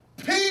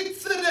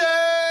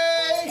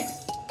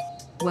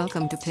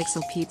Welcome to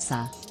Pixel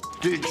Pizza,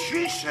 Did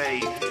she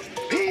say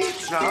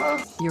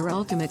pizza? your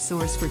ultimate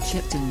source for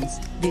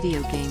chiptunes,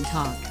 video game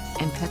talk,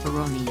 and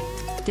pepperoni.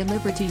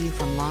 Delivered to you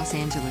from Los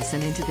Angeles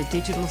and into the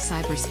digital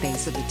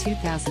cyberspace of the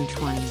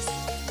 2020s.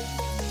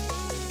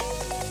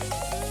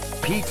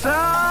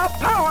 Pizza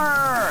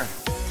power!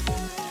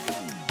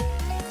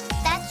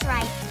 That's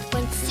right,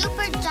 when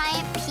super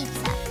giant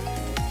pizza.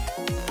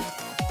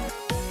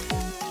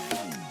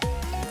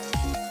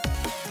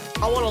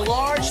 I want a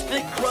large,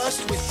 thick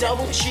crust with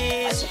double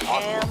cheese,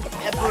 ham,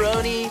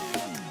 pepperoni.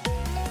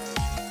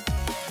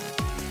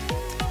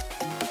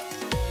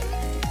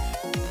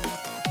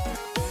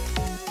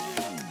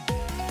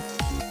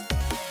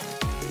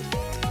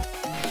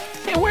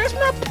 Hey, where's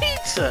my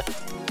pizza?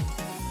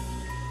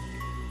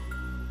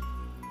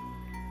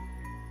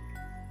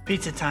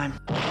 Pizza time.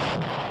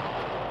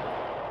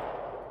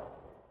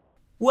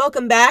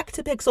 Welcome back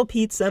to Pixel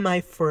Pizza,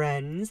 my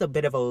friends. A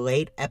bit of a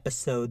late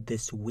episode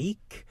this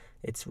week.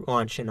 It's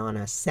launching on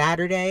a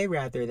Saturday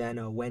rather than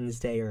a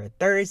Wednesday or a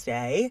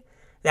Thursday.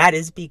 That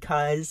is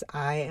because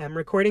I am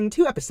recording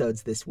 2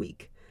 episodes this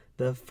week.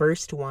 The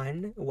first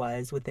one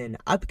was with an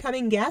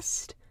upcoming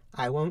guest.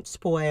 I won't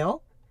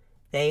spoil.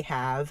 They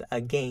have a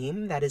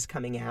game that is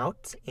coming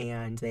out,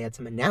 and they had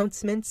some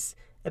announcements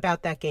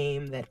about that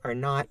game that are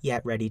not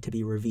yet ready to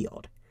be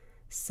revealed.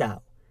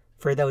 So,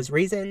 for those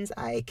reasons,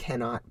 I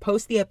cannot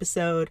post the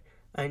episode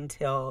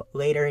until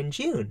later in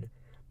June.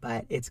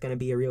 But it's going to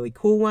be a really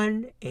cool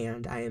one,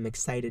 and I am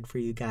excited for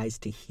you guys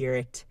to hear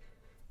it,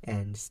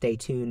 and stay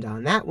tuned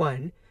on that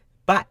one.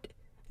 But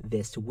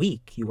this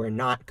week, you are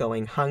not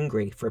going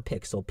hungry for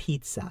Pixel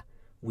Pizza.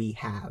 We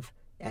have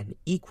an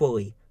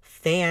equally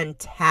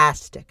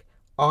fantastic,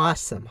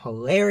 awesome,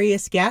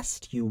 hilarious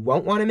guest you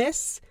won't want to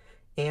miss,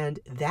 and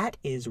that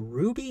is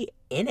Ruby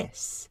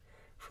Innes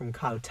from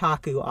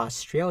Kotaku,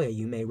 Australia.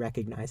 You may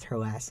recognize her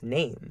last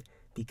name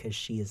because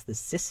she is the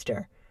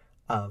sister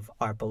of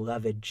our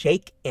beloved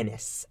Jake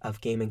Innes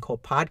of Gaming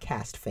Cult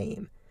podcast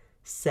fame.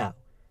 So,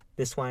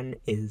 this one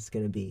is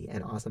going to be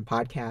an awesome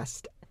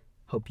podcast.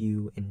 Hope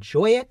you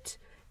enjoy it.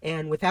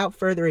 And without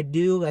further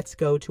ado, let's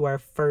go to our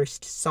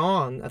first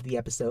song of the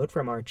episode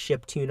from our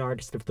chiptune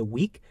artist of the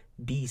week,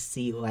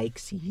 BC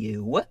Likes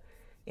You.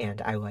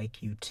 And I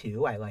like you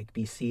too. I like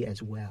BC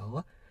as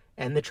well.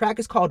 And the track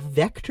is called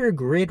Vector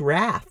Grid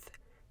Wrath.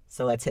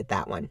 So let's hit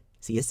that one.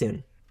 See you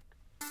soon.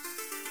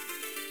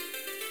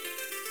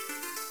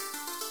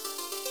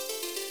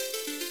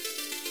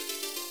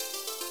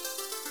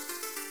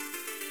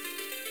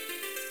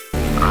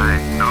 I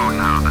know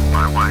now that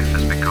my wife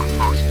has become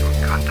host to a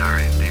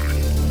Kandarian demon.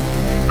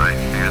 I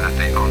fear that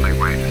the only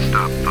way to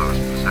stop those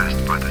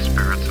possessed by the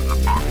spirits of the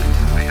book is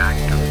the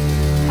act of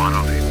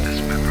bodily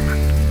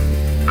dismemberment.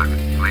 I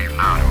would leave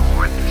now to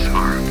avoid this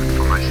horror, but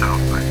for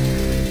myself,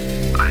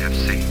 I have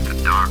seen the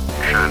dark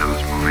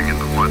shadows moving in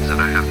the woods,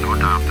 and I have no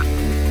doubt that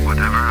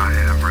whatever I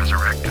have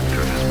resurrected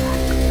through this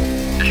book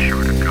is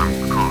sure to come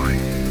calling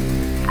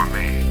for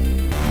me.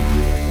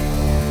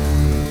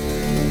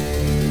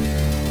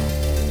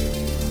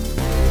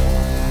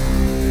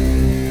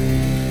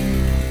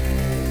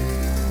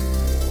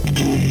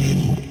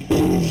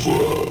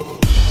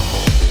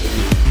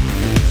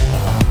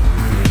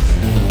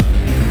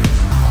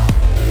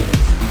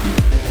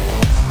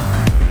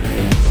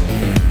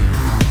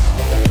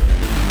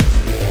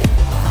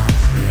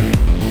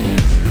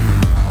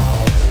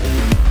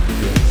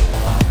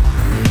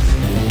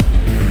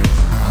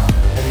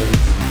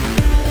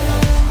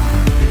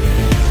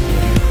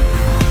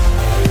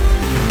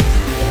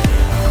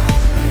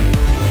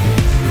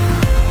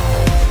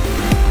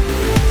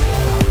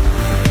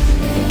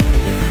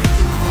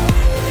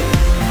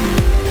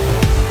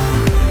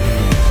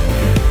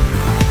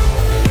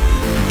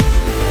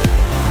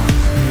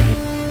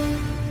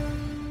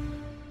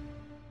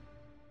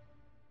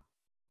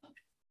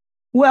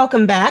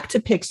 Welcome back to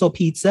Pixel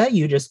Pizza.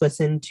 You just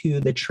listened to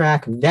the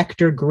track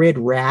Vector Grid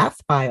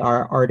Wrath by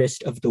our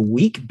artist of the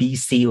week,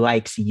 BC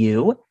Likes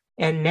You.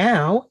 And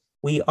now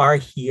we are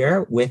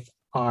here with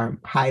our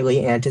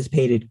highly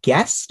anticipated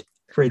guest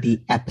for the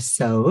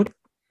episode.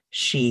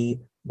 She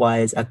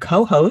was a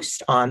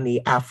co-host on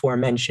the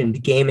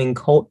aforementioned Gaming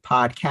Cult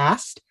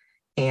podcast,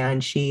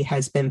 and she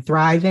has been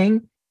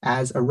thriving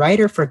as a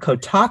writer for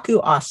Kotaku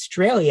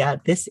Australia.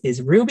 This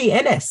is Ruby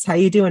Innes. How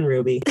you doing,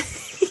 Ruby?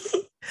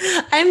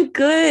 I'm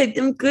good,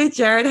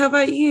 Jared. How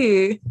about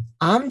you?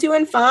 I'm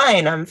doing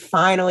fine. I'm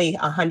finally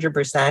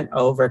 100%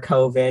 over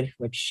COVID,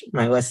 which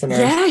my listeners...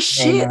 Yeah,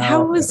 shit.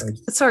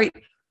 Sorry,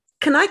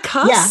 can I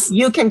cuss?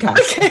 Yeah, you can cuss.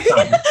 Okay.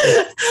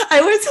 I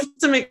always have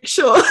to make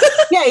sure.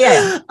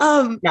 Yeah.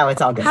 No,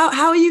 it's all good.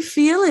 How are you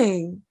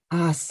feeling?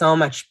 So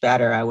much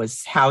better. I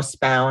was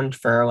housebound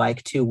for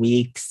like 2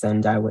 weeks,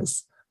 and I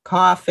was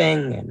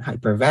coughing and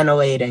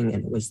hyperventilating,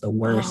 and it was the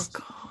worst. Oh,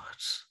 God.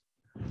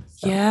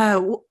 So.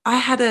 Yeah, I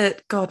had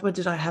it. God, when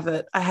did I have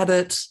it? I had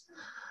it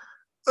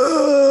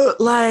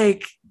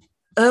like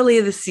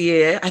earlier this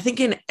year. I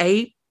think in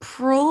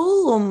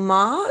April or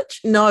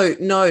March. No,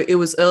 it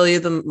was earlier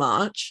than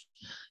March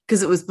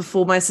because it was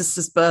before my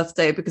sister's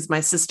birthday, because my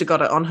sister got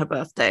it on her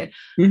birthday.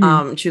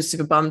 She was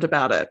super bummed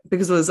about it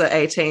because it was her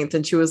 18th,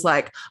 and she was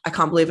like, I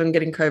can't believe I'm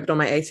getting COVID on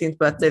my 18th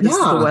birthday. This is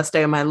the worst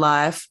day of my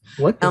life.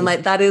 And I'm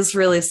like, that is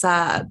really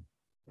sad.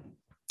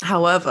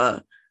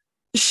 However,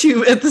 she,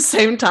 at the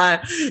same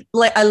time,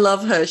 like, I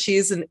love her.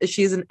 She's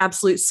an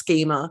absolute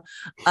schemer.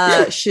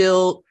 She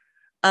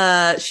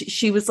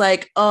was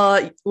like,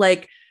 oh,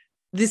 like,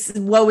 this,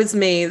 woe is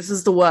me, this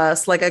is the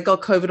worst. Like, I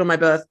got COVID on my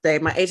birthday,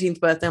 my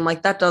 18th birthday. I'm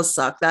like, that does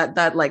suck.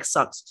 That like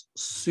sucks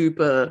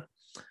super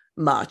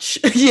much,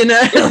 you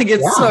know, like,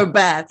 it's so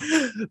bad.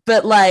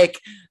 But like,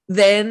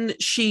 then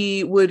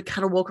she would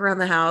kind of walk around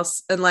the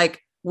house, and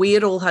like, we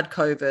had all had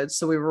COVID,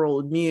 so we were all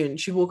immune.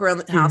 She'd walk around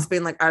the house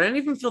being like, I don't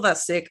even feel that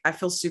sick. I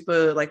feel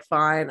super like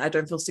fine. I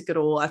don't feel sick at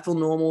all. I feel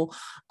normal.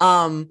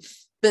 But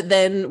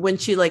then when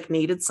she like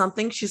needed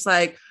something, she's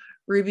like,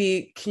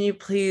 Ruby, can you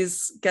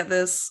please get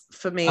this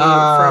for me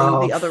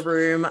from the other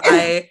room?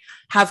 I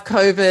have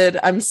COVID.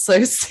 I'm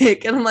so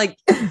sick. And I'm like,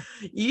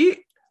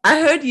 I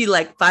heard you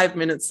like 5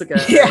 minutes ago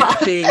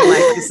being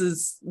like,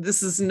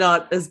 this is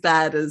not as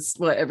bad as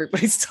what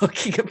everybody's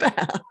talking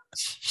about.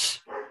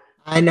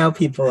 I know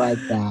people like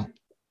that.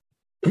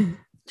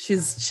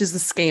 She's a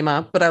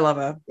schemer, but I love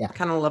her. Yeah.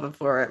 Kind of love her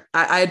for it.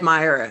 I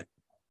admire it.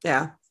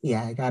 Yeah.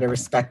 Yeah, I gotta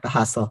respect the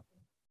hustle.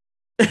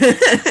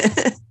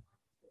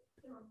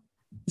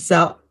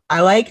 So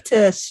I like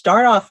to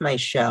start off my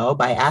show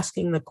by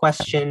asking the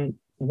question,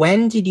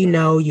 when did you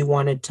know you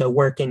wanted to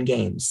work in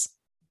games?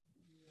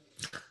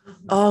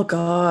 Oh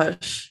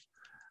gosh.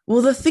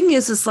 Well, the thing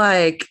is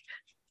like,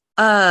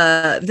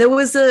 there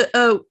was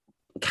a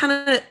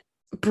kind of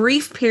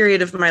brief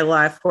period of my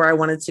life where I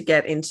wanted to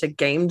get into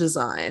game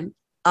design.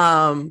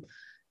 And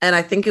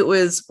I think it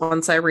was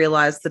once I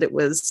realized that it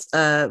was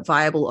a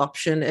viable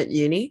option at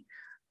uni.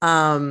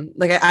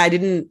 Like I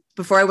didn't,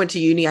 before I went to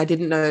uni, I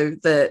didn't know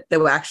that there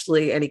were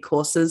actually any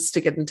courses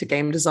to get into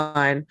game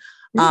design.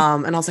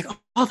 And I was like,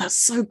 oh, that's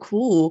so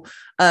cool.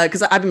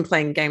 Because I've been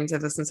playing games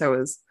ever since I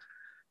was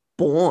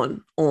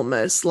born,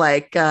 almost.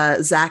 Like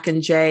Zach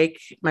and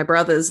Jake, my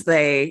brothers,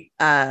 they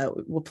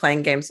were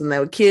playing games when they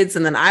were kids,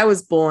 and then I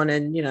was born,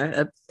 and you know,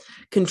 a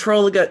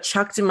controller got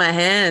chucked in my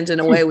hand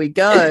and away we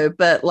go.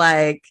 But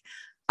like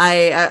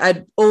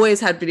I'd always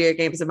had video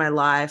games in my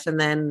life, and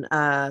then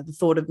the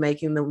thought of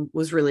making them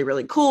was really,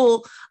 really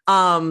cool.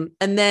 And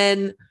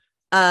then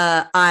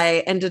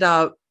I ended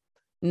up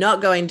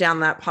not going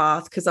down that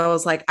path because I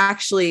was like,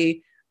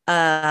 actually,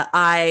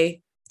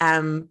 I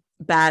am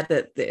bad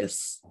at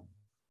this.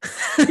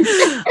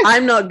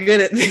 I'm not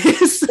good at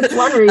this. That's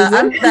one reason.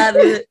 I'm bad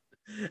at it.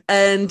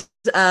 And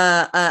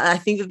I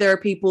think that there are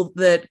people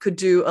that could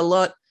do a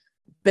lot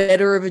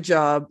better of a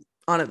job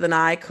on it than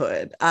I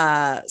could.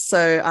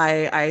 So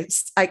I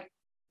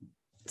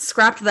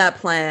scrapped that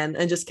plan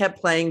and just kept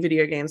playing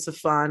video games for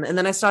fun. And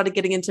then I started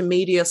getting into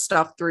media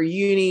stuff through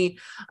uni.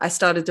 I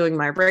started doing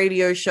my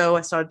radio show.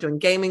 I started doing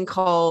gaming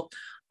call.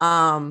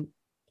 And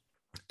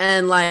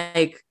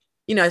like,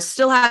 you know,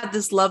 still had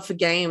this love for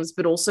games,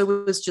 but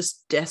also was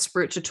just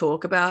desperate to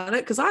talk about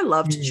it because I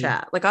love to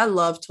chat. Like I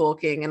love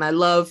talking, and I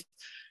love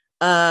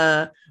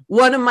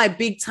one of my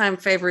big time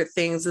favorite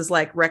things is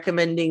like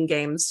recommending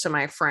games to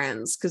my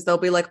friends, because they'll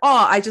be like,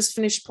 oh, I just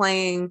finished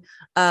playing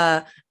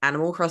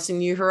Animal Crossing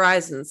New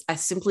Horizons. I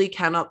simply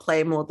cannot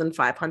play more than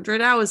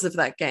 500 hours of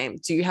that game.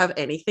 Do you have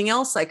anything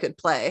else I could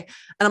play?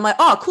 And I'm like,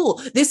 oh,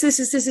 cool. This.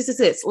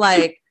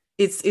 Like,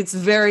 it's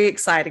very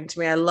exciting to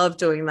me. I love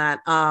doing that.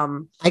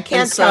 I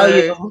can't tell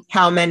you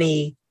how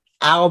many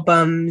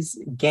albums,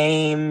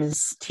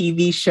 games,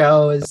 TV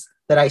shows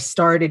that I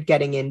started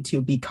getting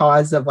into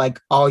because of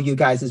like all you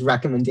guys'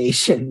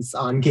 recommendations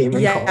on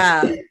gaming.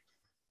 Yeah,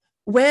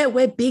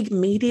 we're big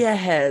media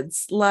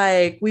heads.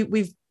 Like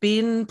we've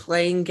been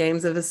playing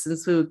games ever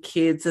since we were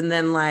kids, and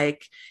then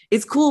like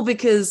it's cool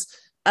because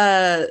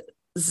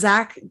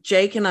Zach,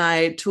 Jake, and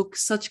I took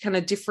such kind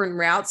of different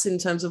routes in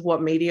terms of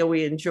what media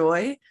we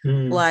enjoy.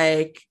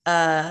 Like,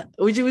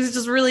 which was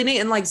just really neat.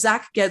 And like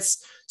Zach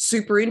gets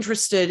super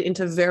interested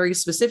into very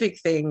specific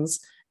things,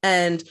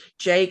 and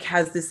Jake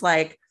has this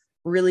like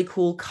really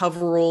cool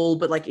coverall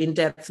but like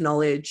in-depth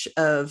knowledge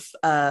of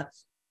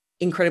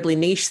incredibly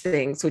niche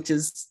things, which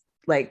is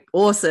like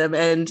awesome.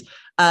 And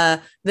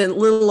then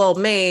little old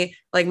me,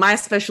 like my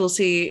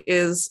specialty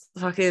is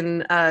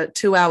fucking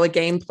 2-hour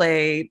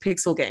gameplay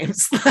pixel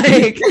games,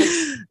 like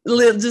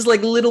just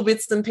like little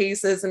bits and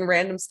pieces and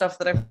random stuff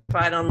that I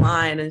find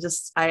online, and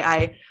just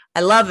I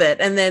love it.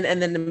 And then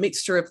the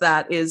mixture of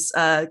that is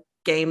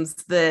games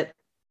that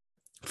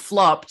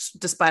flopped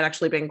despite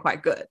actually being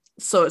quite good.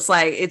 So it's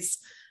like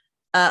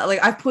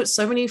like I've put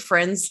so many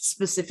friends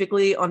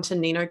specifically onto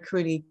Ni no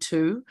Kuni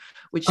 2,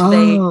 which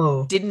they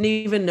didn't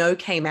even know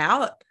came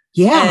out.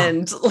 Yeah.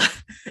 And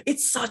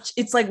it's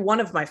like one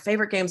of my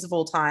favorite games of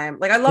all time.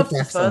 Like I loved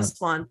the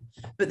first one,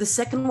 but the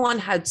second one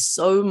had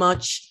so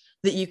much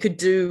that you could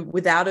do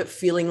without it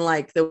feeling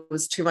like there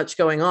was too much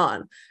going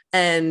on.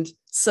 And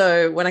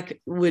so when I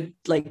would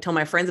like tell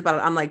my friends about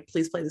it, I'm like,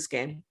 please play this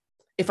game.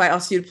 If I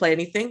ask you to play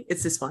anything,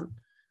 it's this one.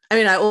 I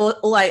mean,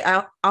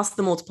 I asked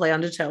them all to play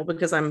Undertale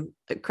because I'm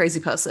a crazy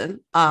person.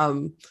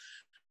 And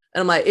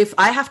I'm like, if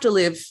I have to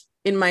live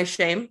in my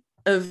shame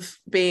of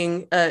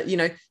being a,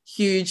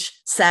 huge,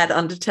 sad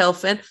Undertale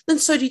fan, then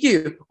so do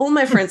you. All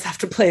my friends have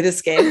to play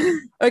this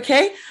game.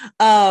 Okay.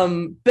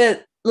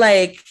 But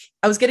like,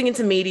 I was getting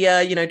into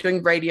media,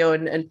 doing radio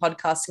and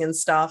podcasting and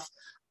stuff.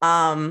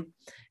 And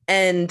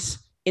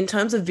in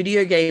terms of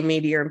video game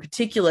media in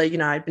particular,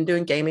 I'd been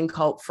doing Gaming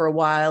Cult for a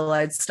while.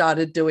 I'd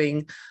started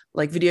doing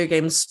like video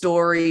game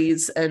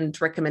stories and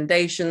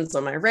recommendations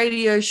on my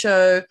radio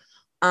show,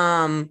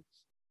 while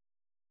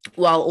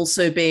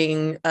also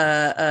being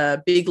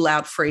a big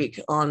loud freak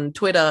on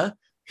Twitter.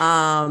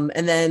 And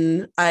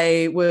then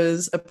I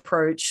was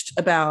approached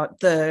about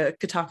the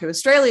Kotaku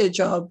Australia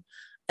job,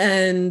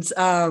 and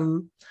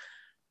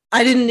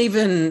I didn't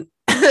even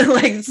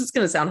like, this is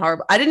going to sound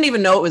horrible. I didn't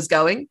even know it was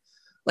going.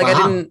 Like,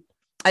 wow.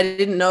 I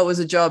didn't know it was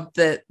a job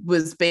that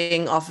was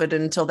being offered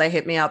until they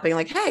hit me up being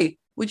like, hey,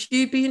 would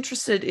you be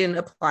interested in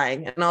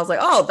applying? And I was like,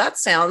 oh, that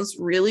sounds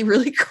really,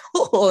 really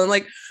cool. And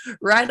like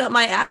right up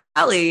my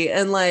alley.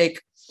 And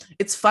like,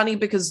 it's funny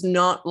because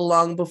not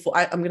long before,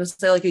 I'm going to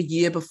say like a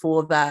year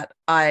before that,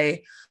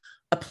 I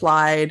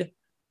applied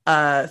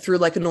through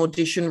like an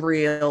audition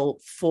reel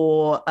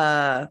for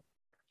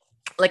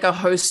like a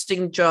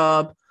hosting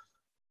job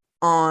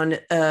on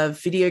a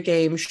video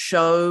game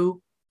show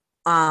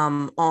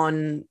on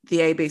the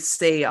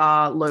ABC,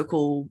 our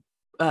local,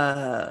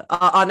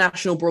 our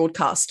national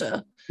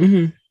broadcaster.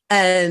 Mm-hmm.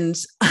 And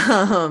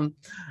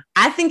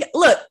I think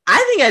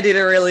I did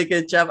a really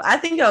good job. I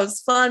think I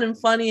was fun and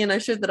funny, and I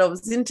showed that I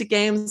was into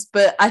games.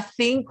 But I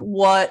think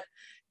what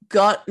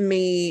got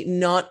me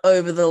not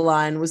over the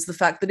line was the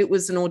fact that it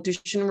was an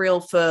audition reel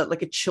for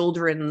like a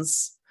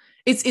children's.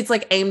 It's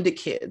like aimed at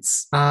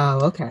kids.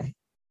 Oh, okay.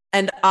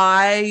 And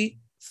I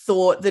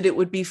thought that it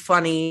would be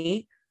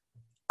funny.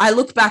 I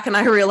look back and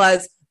I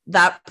realized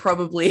that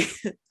probably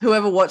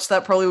whoever watched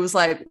that probably was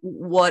like,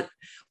 what?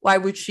 Why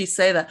would she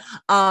say that?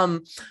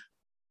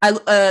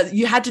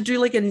 You had to do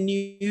like a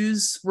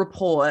news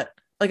report,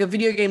 like a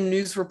video game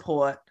news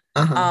report,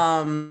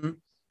 on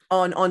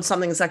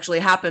something that's actually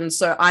happened.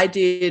 So I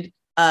did.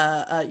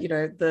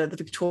 The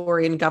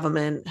Victorian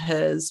government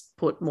has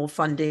put more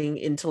funding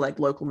into like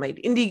local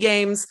made indie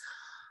games,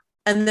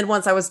 and then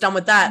once I was done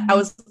with that, I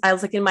was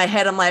like in my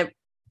head, I'm like,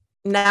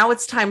 now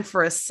it's time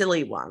for a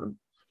silly one.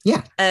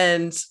 Yeah.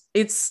 And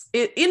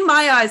in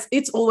my eyes,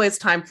 it's always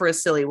time for a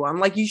silly one.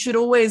 Like you should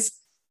always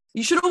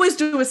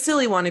do a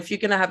silly one if you're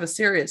going to have a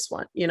serious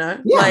one,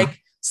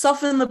 like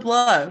soften the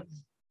blow.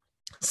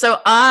 So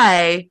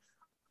I,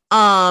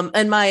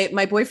 and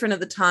my boyfriend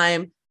at the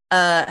time,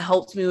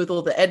 helped me with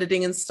all the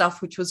editing and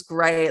stuff, which was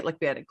great. Like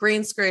we had a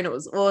green screen. It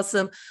was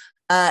awesome.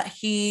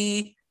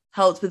 He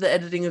helped with the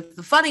editing of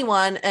the funny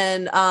one.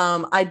 And,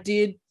 I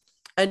did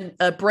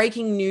a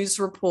breaking news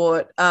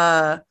report,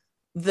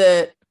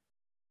 that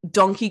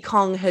Donkey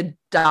Kong had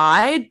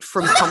died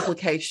from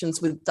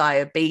complications with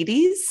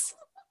diabetes.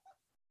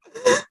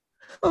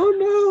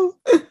 Oh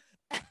no.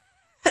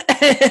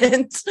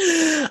 And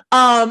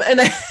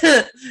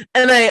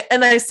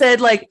I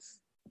said like,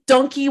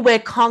 Donkey, we're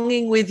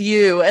Konging with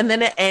you, and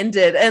then it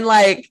ended, and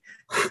I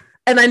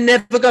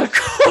never got a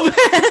call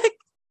back.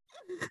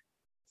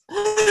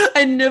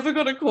 I never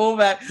got a call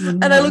back.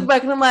 Mm-hmm. And I look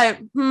back and I'm like,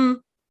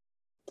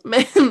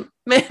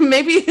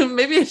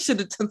 maybe I should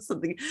have done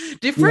something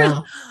different.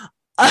 Yeah.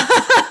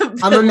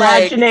 I'm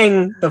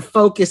imagining the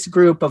focus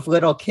group of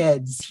little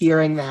kids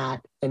hearing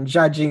that and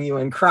judging you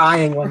and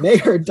crying when they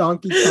heard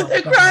Donkey Kong.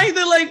 They're crying.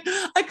 They're like,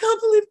 I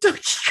can't believe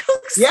Donkey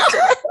Kong's dead.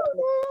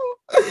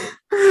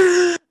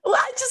 Well,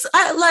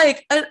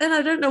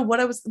 I don't know what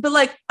I was, but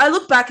like, I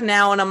look back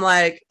now and I'm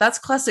like, that's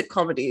classic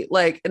comedy.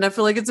 Like, and I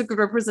feel like it's a good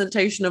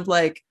representation of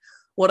like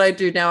what I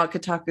do now at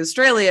Kotaku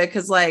Australia.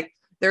 Cause like,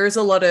 there is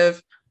a lot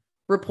of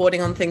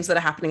reporting on things that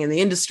are happening in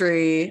the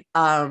industry,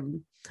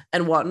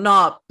 and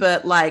whatnot.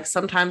 But like,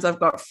 sometimes I've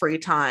got free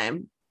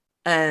time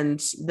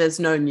and there's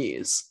no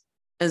news.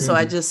 And so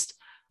I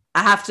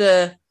have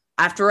to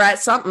write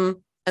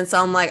something. And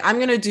so I'm like, I'm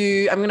going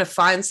to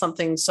find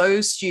something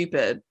so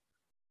stupid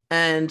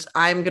and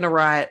I'm going to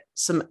write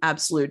some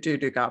absolute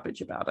doo-doo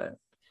garbage about it.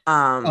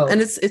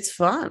 And it's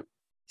fun.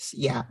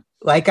 Yeah.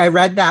 Like I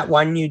read that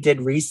one you did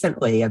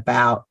recently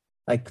about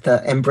like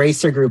the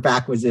Embracer Group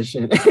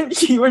acquisition.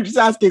 You were just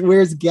asking,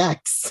 where's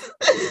Gex?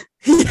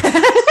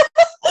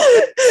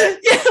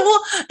 Yeah,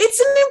 well, it's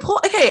an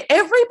important. Okay,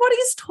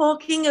 everybody's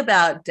talking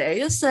about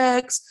Deus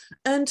Ex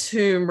and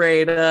Tomb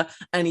Raider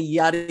and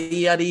yada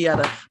yada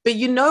yada. But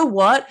you know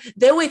what?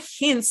 There were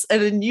hints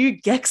at a new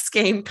Gex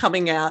game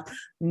coming out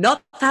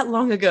not that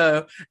long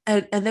ago,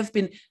 and there've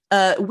been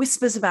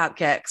whispers about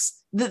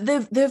Gex.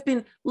 There've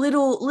been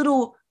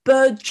little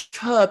bird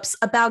chirps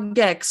about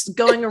Gex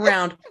going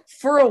around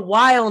for a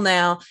while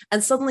now,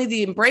 and suddenly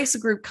the Embracer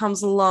Group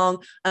comes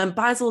along and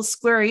buys all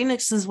Square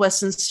Enix's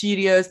Western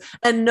studios,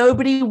 and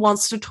nobody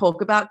wants to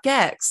talk about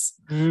Gex.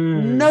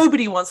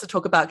 Nobody wants to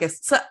talk about Gex.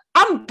 So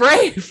I'm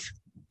brave.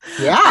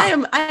 Yeah,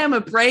 I am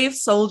a brave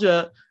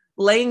soldier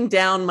laying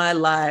down my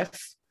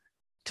life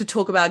to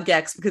talk about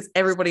Gex because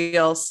everybody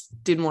else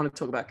didn't want to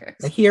talk about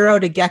Gex. A hero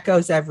to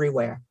geckos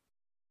everywhere.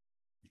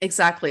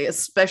 Exactly,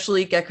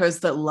 especially geckos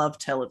that love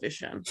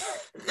television.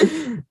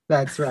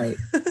 That's right.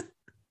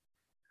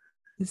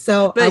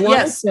 So, but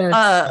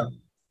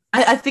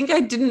I think I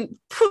didn't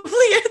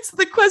probably answer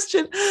the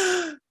question.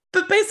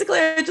 But basically,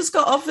 I just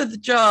got offered the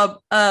job,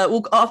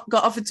 got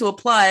offered to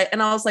apply,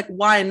 and I was like,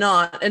 why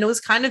not? And it was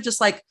kind of just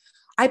like,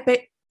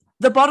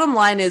 the bottom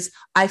line is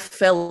I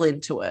fell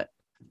into it.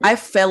 I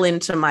fell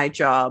into my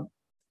job,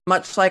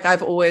 much like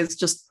I've always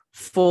just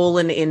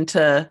fallen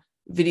into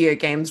video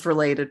games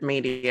related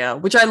media,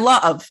 which I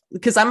love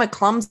because I'm a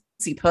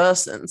clumsy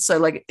person. So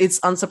like,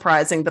 it's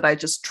unsurprising that I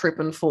just trip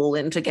and fall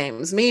into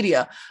games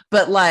media.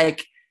 But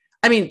like,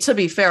 I mean, to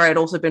be fair, I'd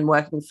also been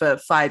working for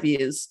 5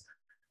 years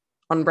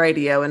on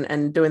radio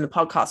and doing the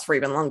podcast for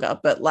even longer.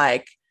 But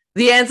like,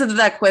 the answer to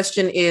that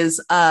question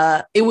is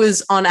it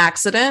was on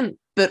accident,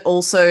 but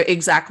also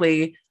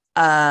exactly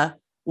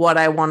what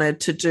I wanted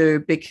to do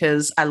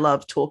because I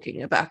love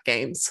talking about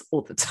games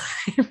all the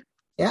time.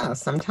 Yeah,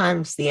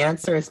 sometimes the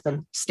answer has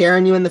been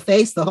staring you in the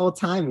face the whole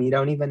time. You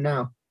don't even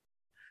know.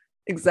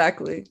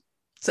 Exactly.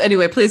 So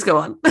anyway, please go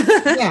on.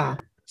 Yeah.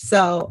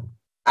 So,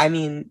 I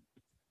mean,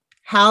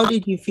 how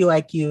did you feel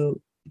like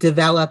you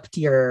developed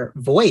your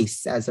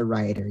voice as a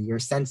writer, your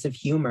sense of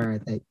humor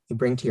that you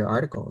bring to your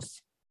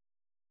articles?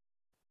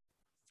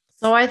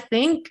 So I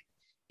think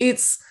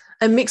it's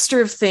a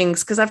mixture of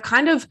things because I've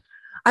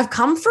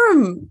come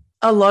from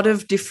a lot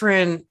of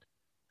different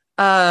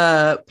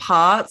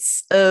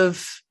parts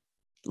of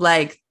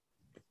like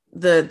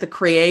the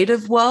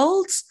creative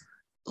world.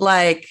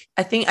 Like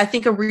I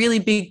think a really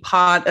big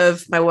part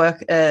of my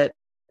work at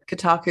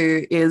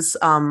Kotaku is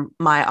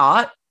my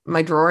art,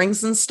 my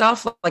drawings and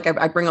stuff. Like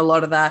I bring a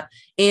lot of that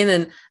in,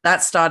 and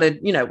that started,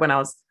 when I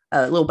was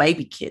a little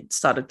baby kid,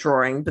 started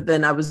drawing, but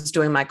then I was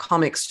doing my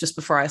comics just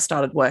before I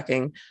started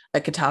working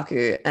at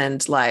Kotaku,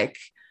 and like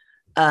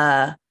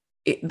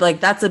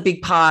that's a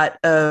big part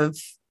of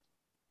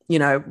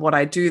what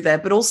I do there.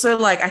 But also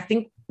like I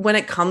think when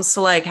it comes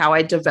to like how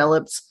I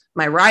developed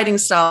my writing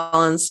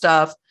style and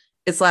stuff,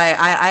 it's like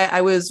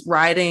I was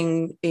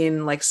writing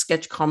in like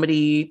sketch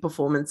comedy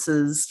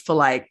performances for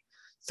like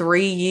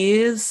 3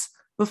 years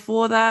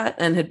before that,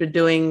 and had been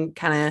doing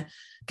kind of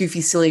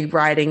goofy, silly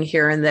writing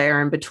here and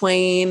there in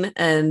between.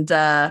 And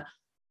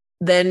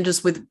then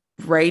just with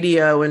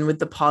radio and with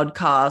the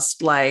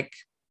podcast, like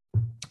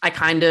I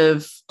kind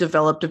of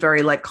developed a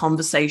very like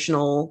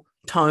conversational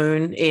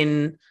tone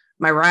in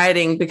my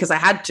writing because I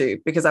had to,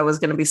 because I was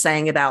going to be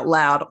saying it out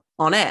loud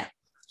on air.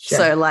 Sure.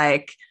 So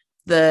like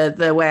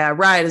the way I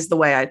write is the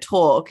way I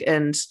talk.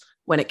 And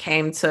when it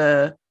came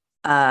to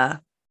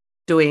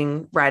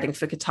doing writing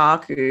for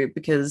Kotaku,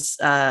 because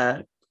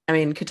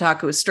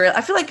Kotaku Australia,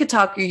 I feel like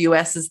Kotaku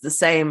US is the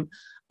same.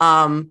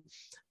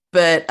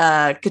 But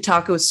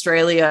Kotaku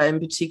Australia in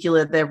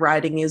particular, their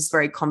writing is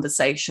very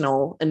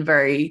conversational and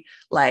very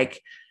like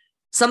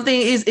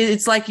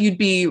it's like you'd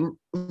be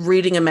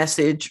reading a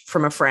message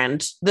from a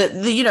friend that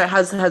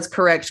has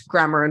correct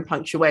grammar and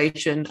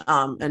punctuation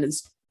and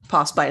is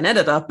passed by an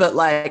editor, but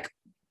like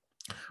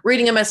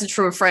reading a message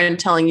from a friend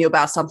telling you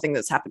about something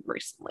that's happened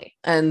recently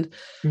and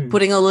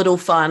putting a little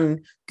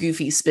fun,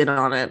 goofy spin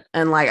on it.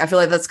 And like, I feel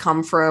like that's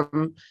come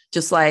from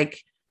just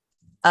like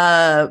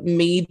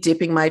me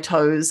dipping my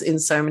toes in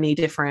so many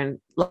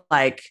different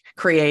like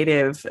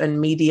creative and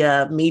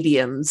media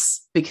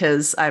mediums,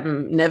 because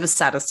I'm never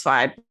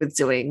satisfied with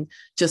doing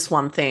just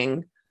one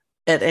thing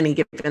at any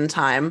given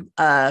time,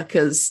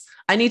 because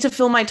I need to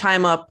fill my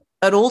time up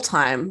at all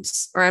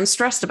times, or I'm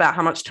stressed about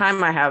how much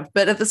time I have.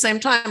 But at the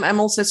same time, I'm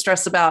also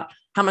stressed about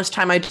how much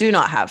time I do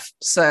not have.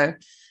 So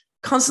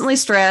constantly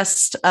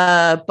stressed,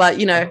 but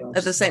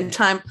at the same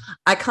time,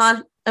 I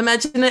can't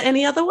imagine it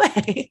any other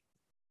way.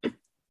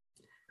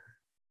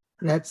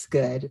 That's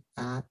good.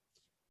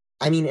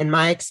 In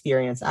my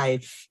experience,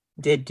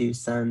 did do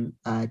some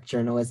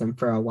journalism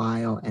for a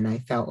while, and I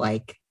felt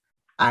like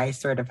I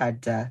sort of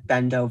had to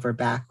bend over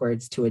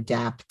backwards to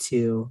adapt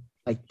to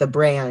like the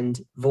brand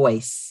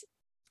voice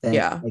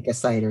that like a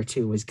site or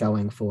two was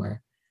going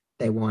for.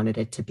 They wanted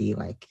it to be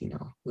like,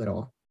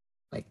 little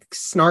like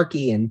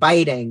snarky and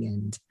biting,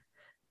 and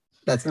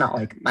that's not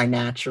like my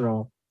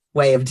natural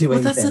way of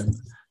doing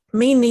things.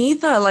 Me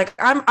neither. Like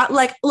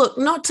look,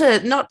 not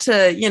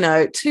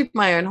to toot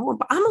my own horn,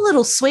 but I'm a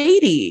little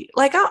sweetie.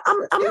 Like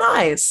I'm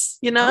nice,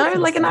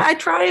 like, and I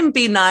try and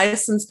be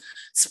nice and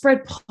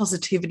spread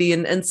positivity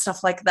and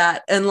stuff like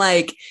that. And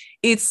like,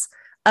 it's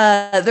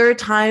there are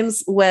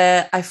times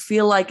where I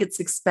feel like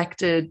it's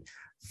expected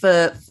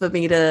for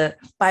me to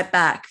bite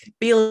back,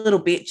 be a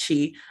little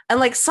bitchy, and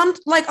like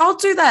I'll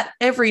do that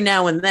every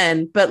now and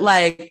then. But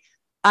like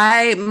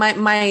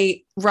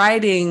my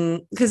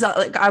writing, because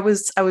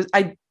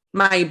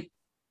my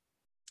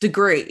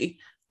degree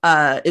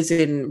is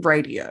in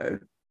radio,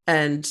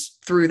 and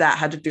through that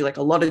had to do like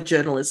a lot of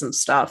journalism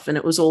stuff, and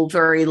it was all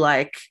very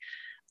like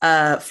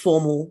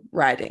formal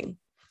writing,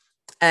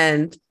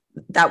 and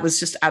that was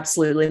just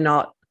absolutely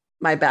not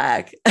my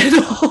bag at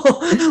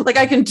all. Like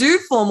I can do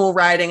formal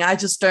writing, I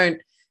just don't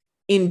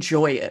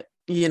enjoy it,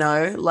 you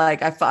know?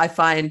 Like I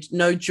find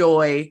no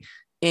joy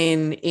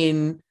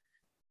in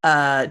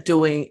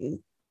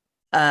doing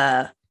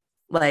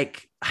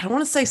like, I don't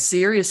want to say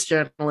serious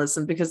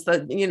journalism, because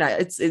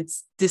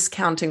it's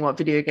discounting what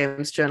video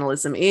games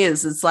journalism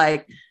is. It's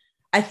like,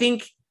 I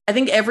think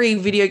every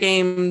video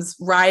games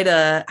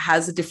writer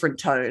has a different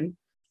tone.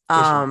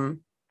 Sure.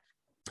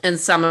 And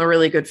some are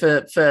really good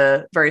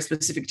for very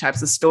specific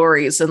types of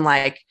stories. And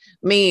like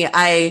me,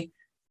 I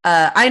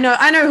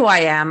know who I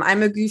am.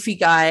 I'm a goofy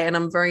guy and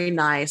I'm very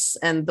nice.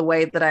 And the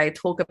way that I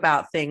talk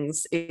about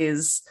things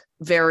is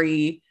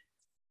very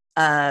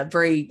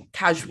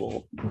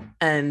casual,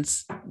 and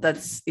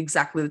that's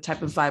exactly the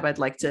type of vibe I'd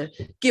like to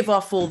give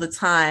off all the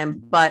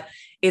time. But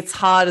it's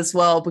hard as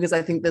well, because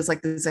I think there's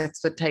like this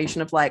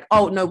expectation of like,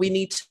 oh no, we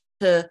need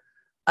to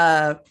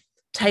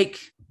take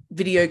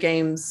video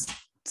games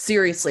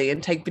seriously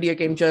and take video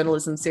game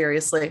journalism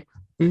seriously.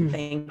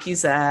 Thank you,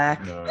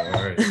 Zach. No,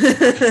 all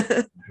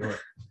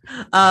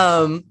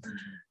right.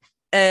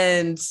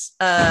 And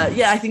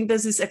I think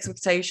there's this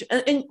expectation,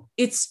 and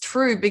it's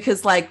true,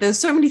 because like there's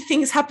so many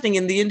things happening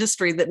in the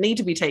industry that need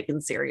to be taken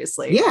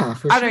seriously. Yeah,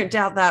 I don't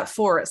doubt that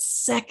for a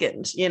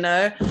second. You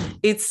know,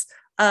 it's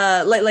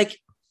like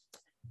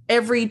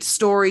every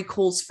story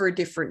calls for a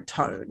different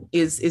tone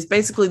is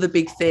basically the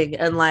big thing.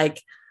 And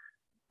like,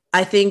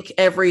 I think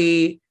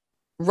every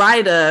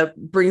writer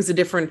brings a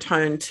different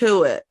tone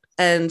to it,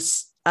 and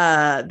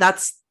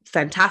that's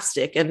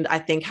fantastic. And I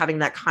think having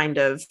that kind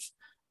of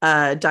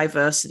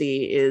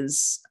diversity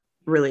is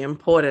really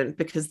important,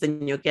 because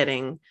then you're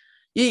getting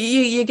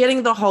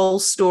the whole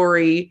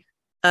story,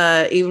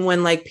 even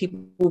when like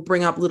people will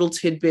bring up little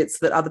tidbits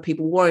that other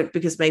people won't,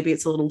 because maybe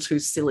it's a little too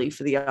silly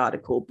for the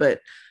article. But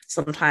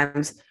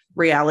sometimes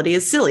reality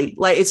is silly.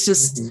 Like, it's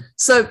just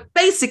so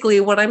basically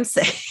what I'm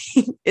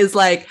saying is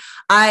like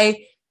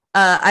I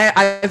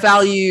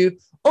value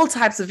all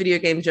types of video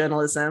game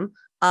journalism,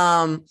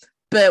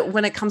 but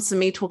when it comes to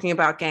me talking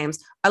about games,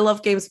 I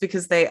love games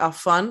because they are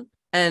fun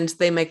and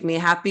they make me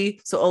happy.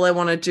 So all I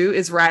want to do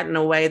is write in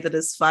a way that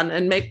is fun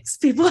and makes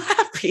people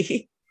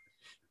happy.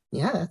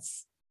 Yeah,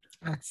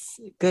 that's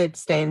good,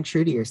 staying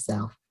true to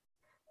yourself.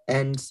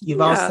 And you've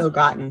also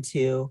gotten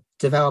to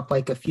develop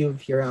like a few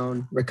of your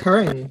own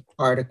recurring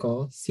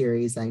article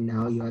series. I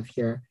know you have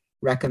your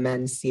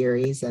Recommend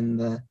series and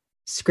the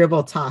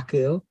Scribble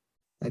Taku.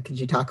 Could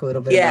you talk a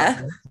little bit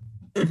about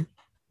that?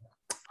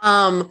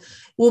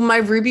 Well, my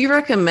Ruby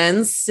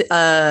Recommends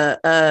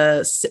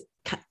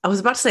I was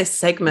about to say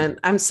segment.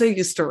 I'm so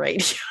used to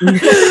radio.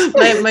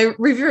 my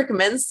Review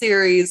Recommend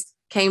series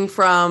came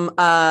from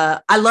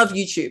I love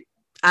YouTube.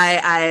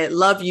 I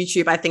love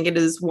YouTube. I think it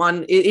is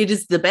it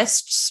is the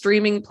best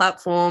streaming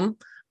platform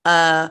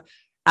out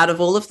of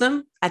all of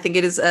them. I think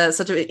it is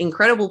such an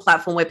incredible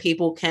platform where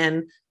people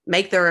can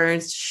make their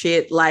own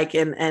shit, like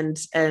and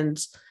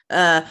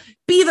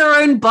be their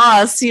own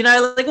boss, you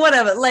know, like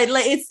whatever. Like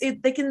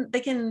they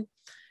can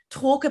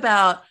talk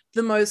about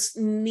the most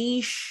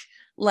niche,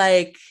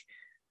 like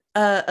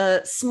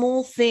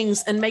small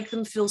things and make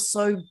them feel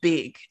so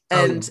big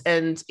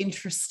and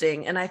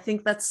interesting. And I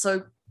think that's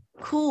so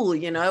cool,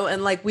 you know.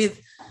 And like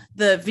with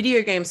the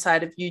video game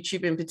side of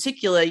YouTube in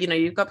particular, you know,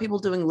 you've got people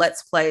doing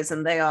let's plays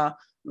and they are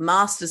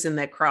masters in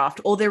their craft,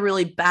 or they're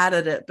really bad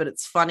at it, but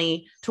it's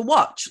funny to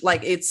watch.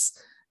 Like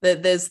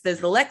there's the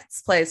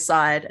let's play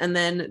side, and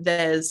then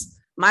there's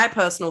my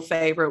personal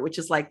favorite, which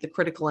is like the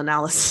critical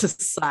analysis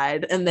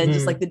side, and then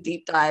just like the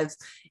deep dives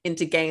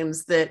into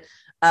games that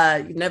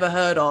you've never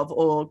heard of,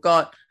 or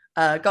got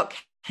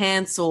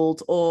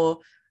cancelled, or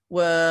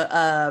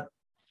were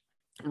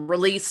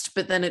released,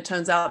 but then it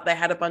turns out they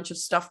had a bunch of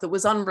stuff that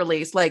was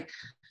unreleased. Like,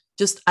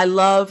 just I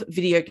love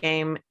video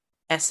game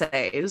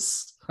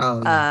essays.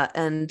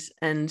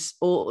 And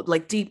all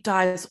like deep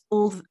dives.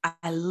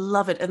 I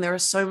love it, and there are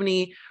so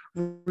many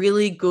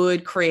really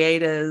good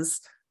creators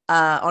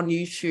on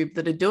YouTube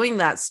that are doing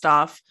that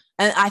stuff.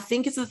 And I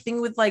think it's the thing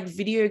with like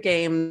video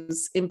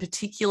games in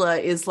particular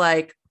is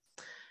like,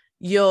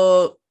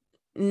 you're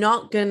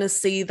not gonna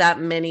see that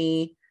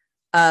many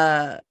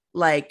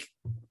like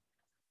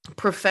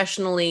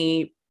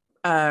professionally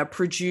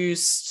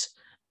produced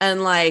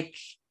and like,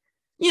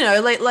 you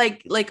know,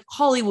 like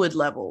Hollywood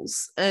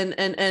levels and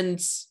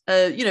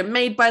you know,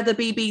 made by the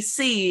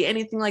BBC,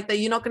 anything like that.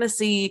 You're not going to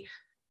see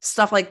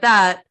stuff like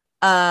that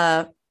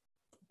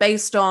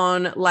based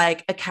on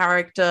like a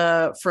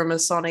character from a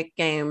Sonic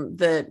game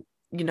that,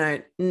 you know,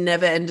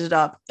 never ended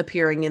up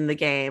appearing in the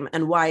game.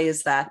 And why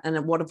is that?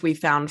 And what have we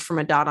found from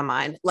a data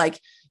mine? Like,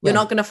 you're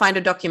not going to find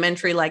a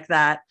documentary like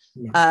that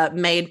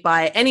made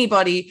by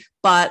anybody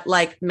but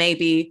like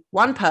maybe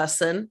one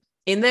person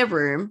in their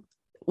room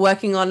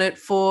working on it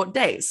for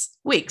days,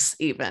 weeks,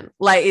 even.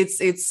 Like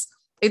it's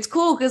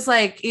cool because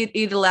like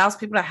it allows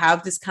people to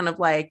have this kind of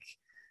like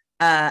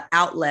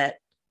outlet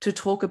to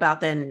talk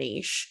about their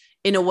niche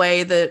in a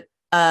way that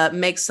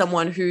makes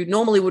someone who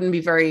normally wouldn't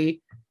be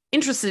very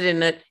interested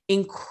in it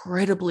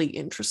incredibly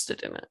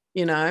interested in it,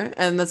 you know.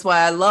 And that's why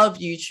I love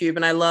YouTube,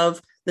 and I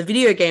love the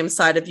video game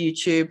side of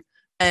YouTube.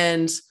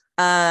 And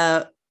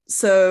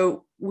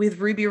so with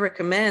Ruby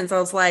Recommends, I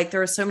was like,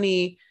 there are so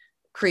many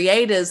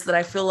creators that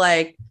I feel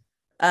like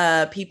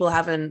people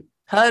haven't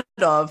heard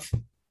of,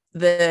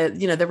 that,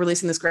 you know, they're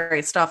releasing this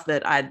great stuff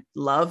that I'd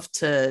love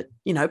to,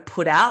 you know,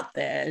 put out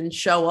there and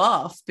show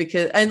off.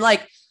 Because, and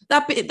like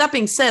that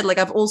being said, like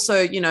I've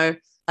also, you know,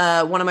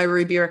 one of my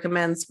Ruby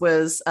Recommends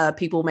was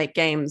People Make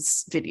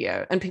Games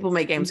video, and People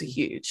Make Games are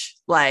huge.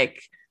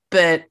 Like,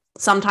 but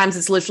sometimes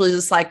it's literally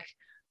just like,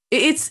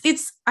 it's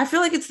I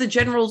feel like it's the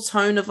general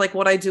tone of like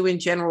what I do in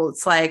general.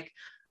 It's like,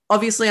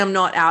 obviously I'm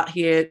not out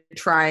here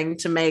trying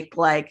to make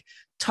like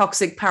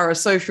toxic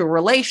parasocial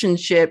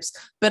relationships,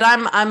 but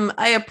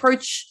I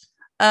approach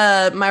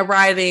my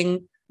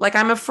writing like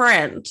I'm a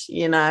friend,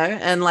 you know,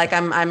 and like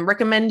I'm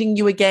recommending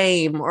you a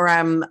game, or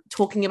I'm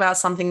talking about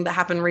something that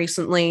happened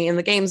recently in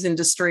the games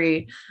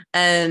industry.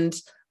 And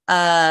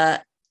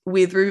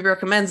with Ruby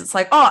Recommends, it's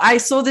like, oh, I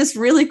saw this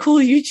really cool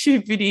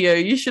YouTube video,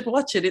 you should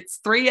watch it,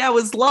 it's 3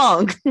 hours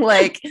long.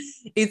 Like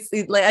it's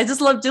like I just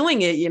love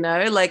doing it, you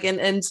know, like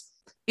and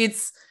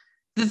it's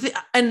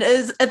and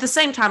at the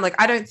same time, like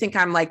I don't think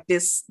I'm like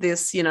this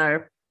you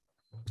know,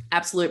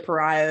 absolute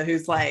pariah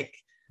who's like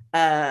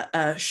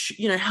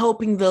you know,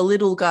 helping the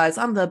little guys,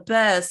 I'm the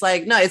best.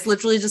 Like, no, it's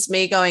literally just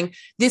me going,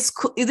 this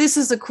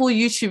is a cool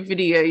YouTube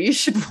video, you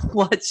should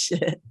watch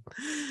it.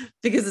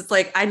 Because it's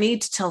like, I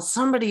need to tell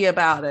somebody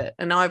about it,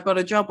 and now I've got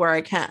a job where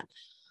I can.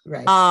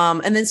 Right.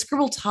 And then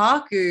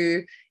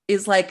Scribbble-taku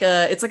is like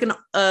it's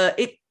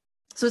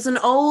an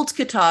old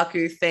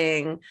Kotaku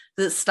thing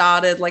that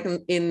started like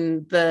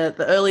in the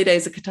early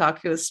days of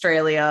Kotaku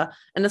Australia,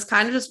 and it's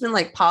kind of just been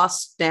like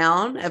passed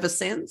down ever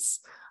since.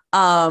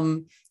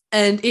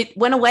 And it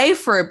went away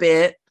for a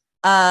bit,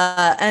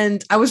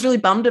 and I was really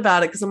bummed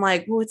about it, because I'm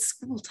like, well, it's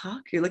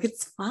Scribbble-taku, like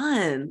it's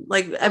fun,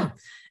 like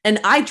and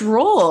I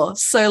draw,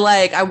 so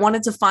like I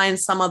wanted to find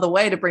some other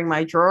way to bring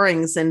my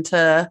drawings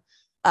into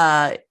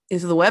the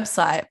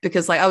website,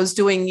 because like I was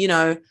doing, you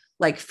know,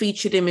 like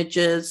featured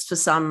images for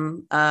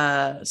some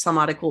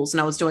articles, and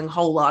I was doing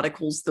whole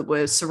articles that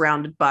were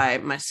surrounded by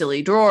my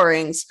silly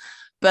drawings,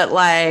 but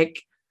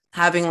like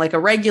having like a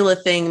regular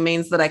thing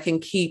means that I can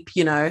keep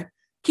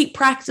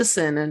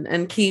practicing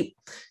and keep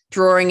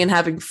drawing and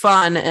having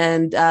fun.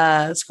 And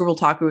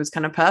Scribbble-taku was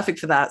kind of perfect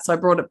for that. So I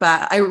brought it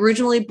back. I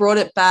originally brought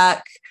it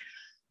back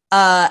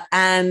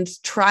and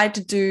tried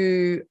to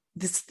do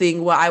this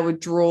thing where I would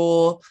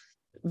draw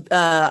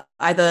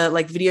either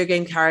like video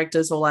game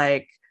characters, or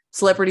like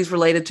celebrities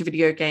related to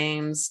video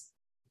games,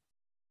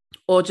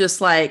 or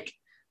just like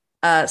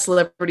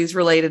celebrities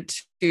related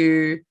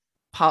to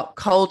pop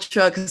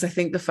culture, because I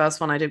think the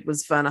first one I did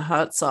was Werner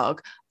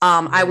Herzog.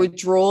 I would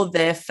draw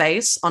their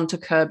face onto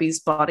Kirby's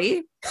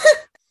body.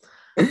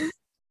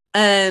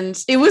 And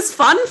it was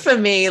fun for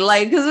me,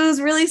 like, because it was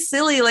really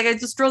silly. Like, I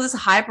just draw this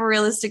hyper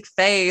realistic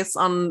face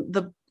on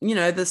the, you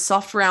know, the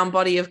soft round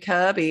body of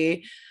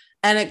Kirby.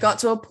 And it got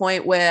to a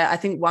point where I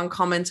think one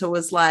commenter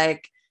was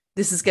like,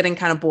 this is getting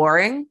kind of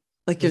boring.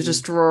 Like, you're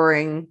just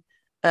drawing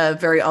a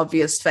very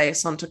obvious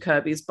face onto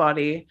Kirby's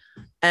body.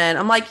 And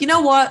I'm like, you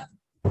know what?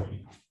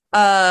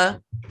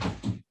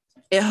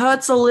 It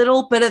hurts a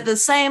little, but at the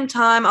same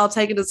time, I'll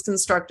take it as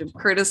constructive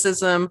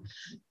criticism,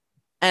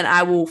 and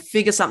I will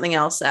figure something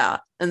else out.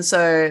 And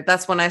so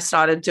that's when I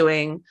started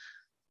doing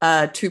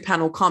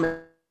 2-panel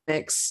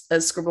comics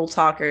as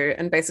Scribbble-taku,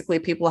 and basically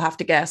people have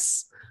to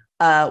guess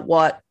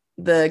what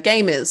the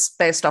game is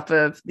based off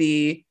of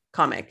the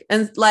comic.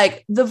 And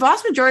like the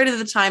vast majority of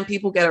the time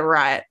people get it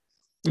right,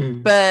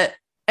 but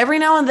every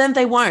now and then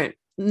they won't.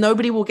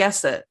 Nobody will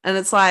guess it. And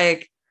it's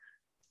like,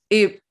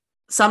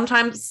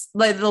 sometimes,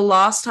 like the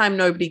last time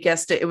nobody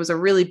guessed it, it was a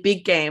really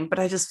big game, but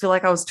I just feel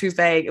like I was too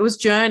vague. It was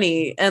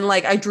Journey, and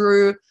like I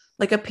drew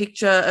like a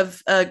picture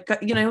of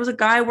you know, it was a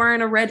guy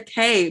wearing a red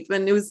cape,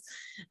 and it was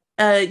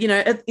you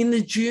know, in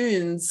the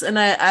dunes,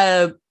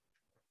 and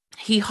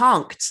he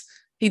honked.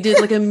 He did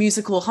like a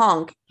musical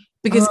honk,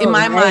 because in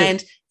my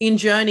mind, in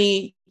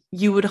Journey,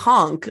 you would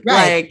honk,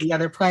 like the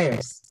other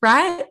players,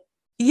 right?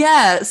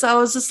 Yeah. So I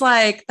was just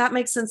like, that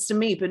makes sense to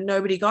me, but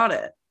nobody got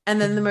it.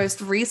 And then the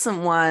most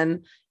recent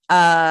one,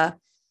 I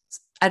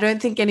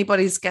don't think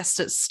anybody's guessed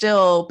it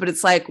still, but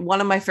it's like one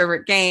of my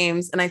favorite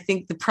games. And I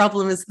think the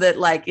problem is that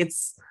like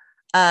it's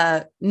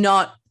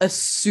not a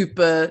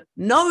super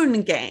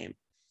known game.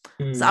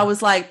 So I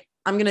was like,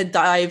 I'm going to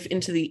dive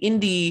into the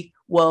indie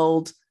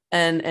world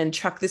and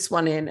chuck this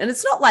one in. And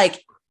it's not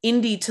like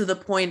indie to the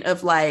point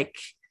of like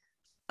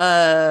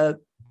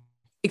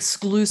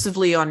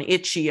exclusively on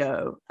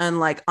itch.io and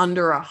like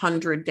under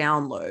 100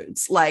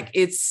 downloads. Like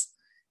it's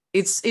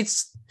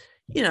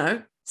you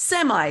know,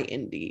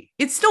 semi-indie.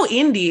 It's still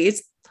indie.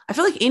 I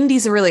feel like indie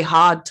is a really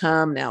hard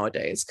term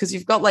nowadays, because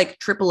you've got like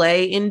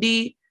AAA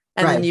indie,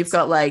 and then you've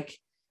got like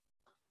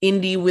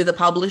indie with a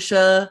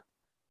publisher,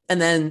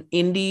 and then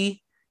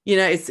indie, you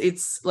know,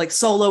 it's like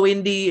solo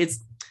indie.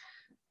 It's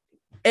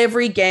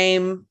every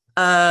game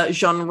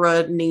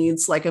genre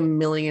needs like a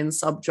million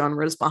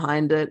subgenres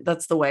behind it.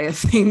 That's the way of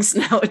things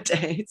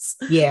nowadays.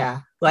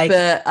 Yeah. Like,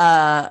 but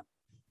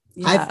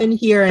I've been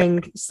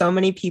hearing so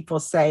many people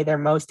say their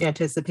most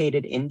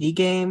anticipated indie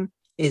game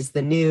is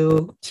the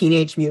new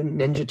Teenage Mutant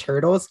Ninja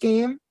Turtles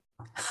game.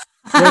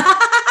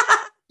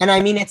 And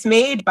I mean, it's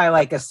made by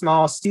like a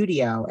small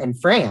studio in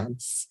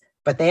France,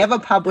 but they have a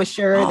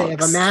publisher, they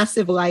have a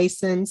massive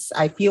license.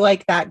 I feel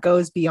like that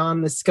goes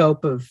beyond the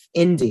scope of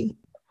indie.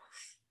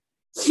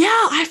 Yeah,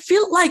 I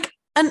feel like,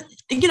 and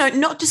you know,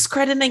 not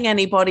discrediting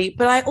anybody,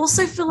 but I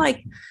also feel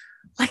like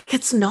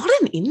it's not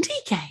an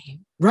indie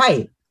game.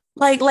 Right.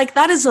 Like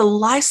that is a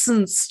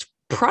licensed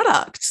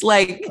product.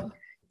 Like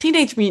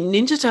Teenage Mutant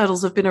Ninja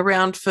Turtles have been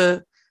around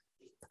for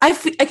I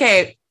feel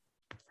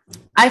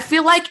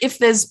like if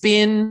there's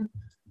been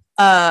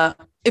a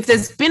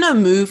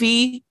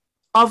movie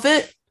of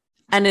it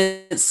and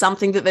it's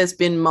something that there's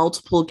been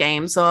multiple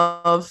games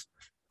of,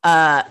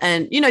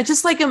 and you know,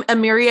 just like a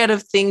myriad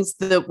of things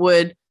that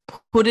would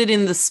put it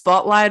in the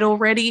spotlight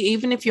already,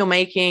 even if you're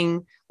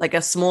making like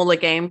a smaller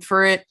game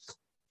for it.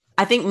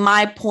 I think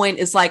my point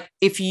is like,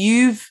 if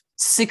you've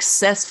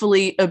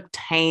successfully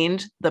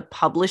obtained the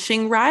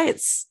publishing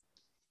rights,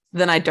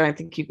 then I don't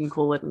think you can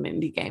call it an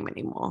indie game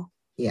anymore.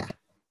 Yeah.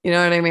 You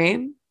know what I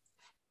mean?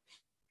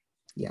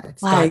 Yeah,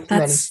 it's like, got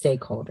too many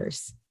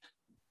stakeholders.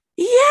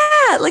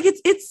 Yeah, like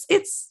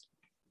it's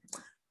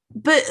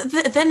but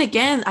then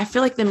again, I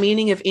feel like the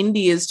meaning of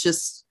indie has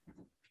just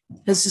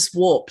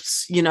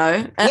warped, you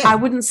know? And yeah. I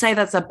wouldn't say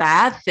that's a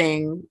bad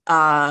thing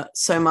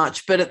so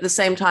much, but at the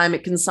same time,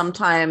 it can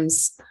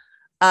sometimes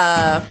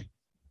I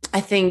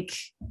think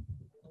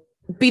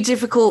be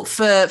difficult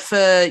for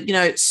you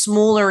know,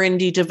 smaller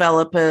indie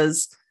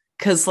developers,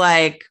 because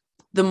like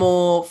the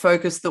more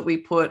focus that we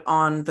put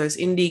on those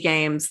indie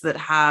games that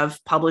have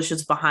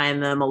publishers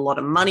behind them, a lot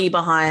of money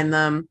behind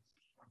them,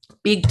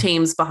 big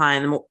teams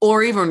behind them,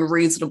 or even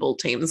reasonable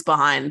teams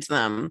behind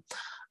them,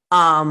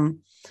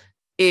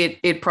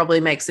 it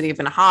probably makes it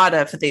even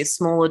harder for these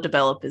smaller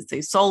developers,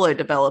 these solo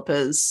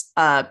developers,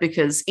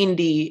 because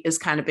indie is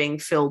kind of being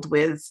filled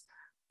with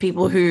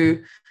people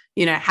who,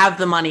 you know, have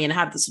the money and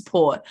have the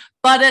support.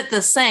 But at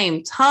the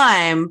same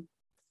time,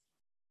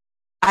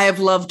 I have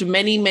loved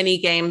many, many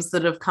games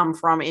that have come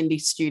from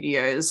indie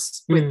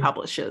studios with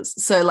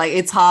publishers. So like,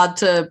 it's hard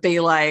to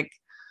be like,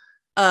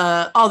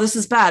 oh, this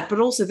is bad, but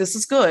also this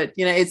is good.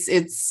 You know,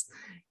 it's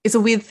a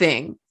weird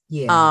thing.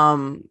 Yeah.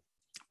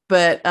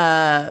 But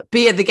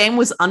yeah, the game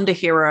was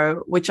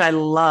Underhero, which I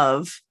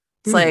love.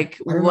 It's like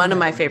one of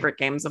my favorite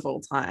games of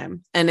all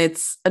time. And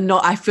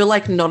I feel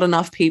like not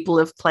enough people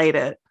have played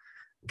it.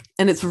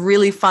 And it's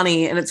really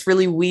funny and it's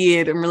really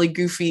weird and really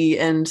goofy.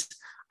 And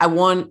I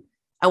want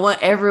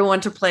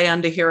everyone to play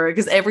Underhero,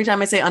 because every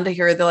time I say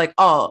Underhero, they're like,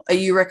 oh, are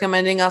you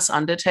recommending us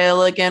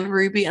Undertale again,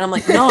 Ruby? And I'm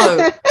like,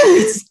 no,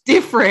 it's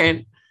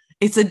different.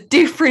 It's a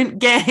different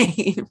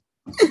game.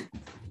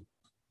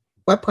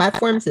 What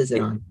platforms is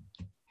it on?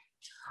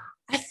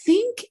 I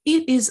think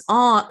it is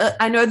on,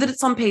 I know that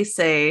it's on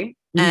PC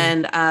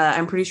and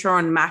I'm pretty sure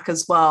on Mac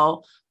as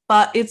well,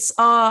 but it's,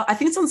 I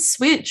think it's on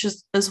Switch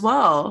as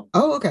well.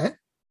 Oh, okay.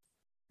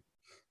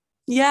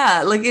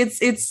 Yeah, like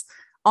it's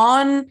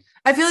on,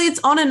 I feel like it's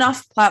on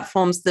enough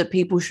platforms that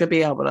people should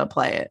be able to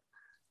play it.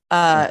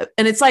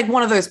 And it's like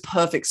one of those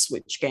perfect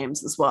Switch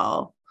games as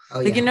well. Oh,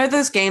 like, you know,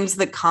 those games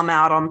that come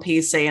out on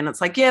PC and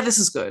it's like, yeah, this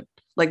is good.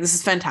 Like, this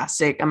is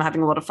fantastic. I'm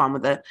having a lot of fun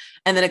with it.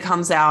 And then it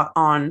comes out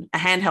on a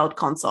handheld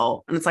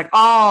console and it's like,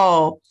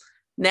 oh,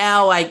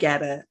 now I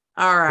get it.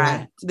 All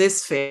right.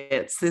 This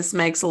fits. This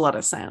makes a lot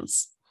of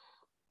sense.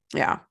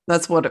 Yeah,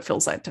 that's what it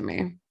feels like to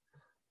me.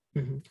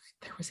 Mm-hmm.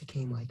 There was a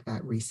game like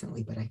that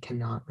recently, but I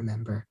cannot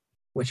remember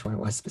which one it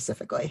was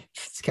specifically.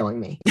 It's killing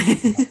me.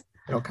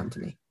 It'll come to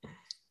me.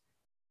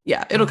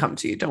 Yeah, it'll come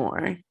to you. Don't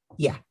worry.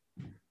 Yeah.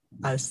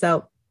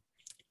 So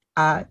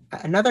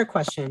another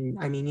question,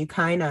 I mean, you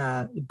kind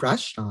of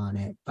brushed on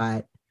it,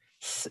 but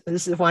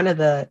this is one of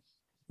the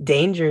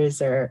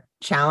dangers or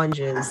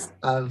challenges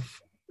of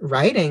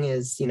writing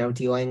is, you know,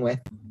 dealing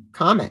with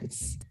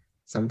comments.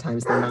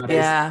 Sometimes they're not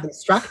as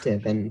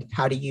constructive. And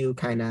how do you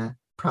kind of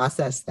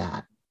process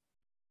that?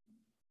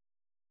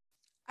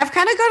 I've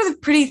kind of got a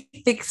pretty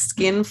thick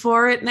skin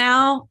for it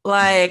now.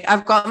 Like,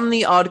 I've gotten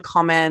the odd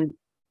comment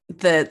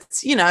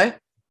that's, you know,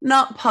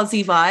 not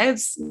posy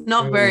vibes,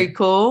 not very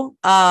cool.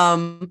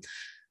 And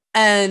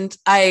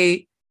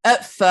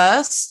at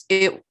first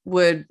it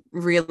would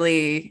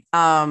really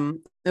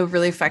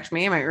affect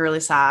me. It made me really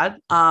sad.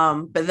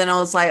 But then I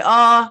was like,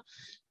 oh,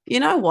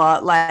 you know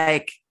what?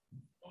 Like,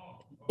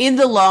 in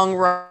the long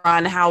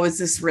run, how is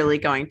this really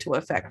going to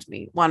affect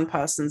me? One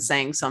person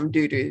saying some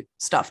doo-doo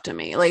stuff to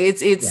me. Like,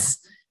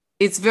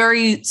 it's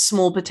very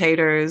small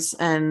potatoes,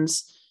 and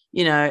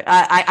you know,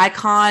 I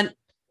can't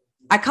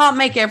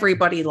make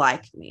everybody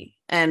like me,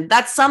 and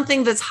that's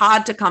something that's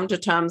hard to come to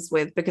terms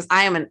with, because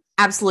I am an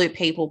absolute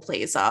people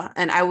pleaser,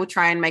 and I will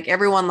try and make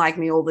everyone like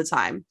me all the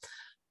time.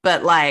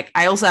 But like,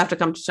 I also have to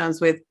come to terms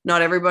with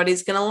not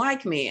everybody's gonna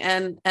like me,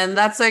 and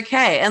that's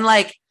okay. And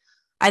like,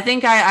 I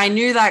think I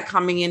knew that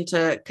coming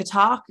into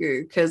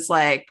Kotaku, because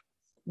like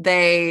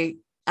they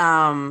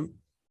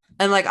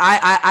and like,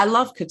 I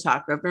love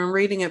Kotaku. I've been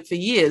reading it for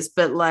years,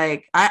 but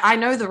like, I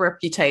know the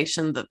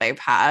reputation that they've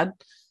had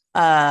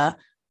for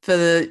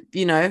the,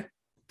 you know,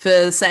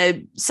 for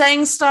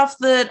saying stuff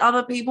that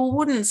other people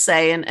wouldn't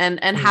say,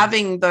 and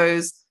having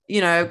those,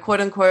 you know, quote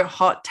unquote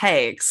hot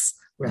takes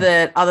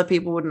that other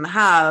people wouldn't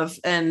have.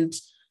 And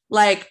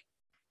like,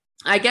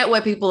 I get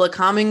where people are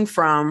coming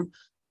from,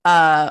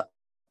 where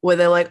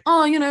they're like,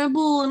 oh, you know,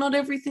 well, not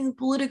everything's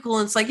political.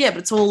 And it's like, yeah, but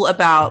it's all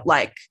about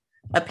like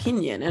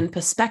opinion and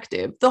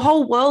perspective. The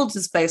whole world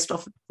is based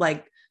off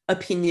like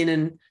opinion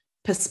and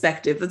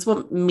perspective. That's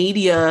what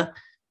media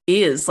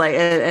is like.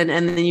 And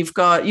then you've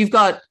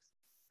got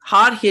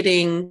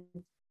hard-hitting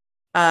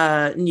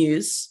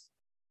news,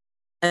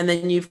 and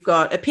then you've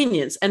got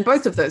opinions, and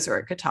both of those are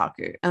at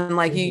Kotaku. And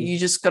like you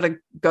just got to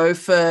go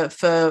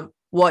for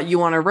what you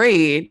want to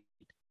read,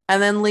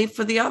 and then leave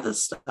for the other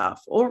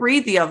stuff, or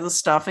read the other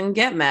stuff and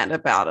get mad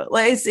about it.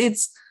 Like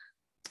it's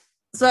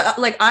so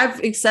like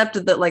I've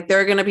accepted that like there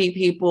are going to be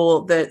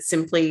people that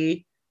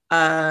simply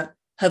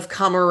have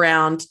come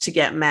around to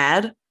get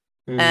mad,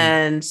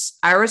 and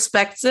I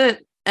respect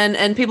it.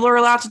 And people are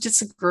allowed to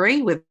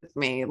disagree with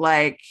me.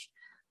 Like,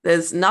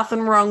 there's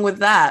nothing wrong with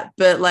that.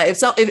 But like,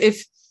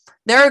 if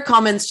there are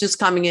comments just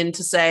coming in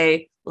to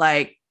say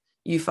like,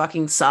 you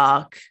fucking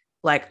suck,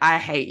 like I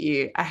hate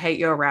you, I hate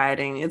your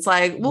writing. It's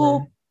like,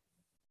 well,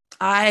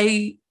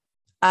 I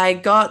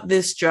got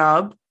this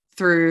job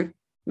through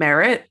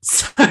merit,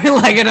 so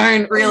like I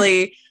can't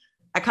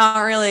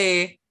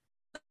really.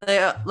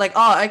 Like,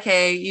 oh,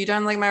 okay, you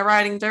don't like my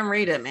writing, don't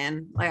read it,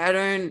 man. Like,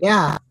 I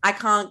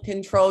can't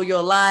control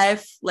your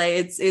life. Like,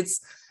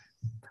 it's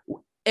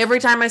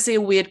every time I see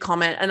a weird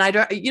comment, and I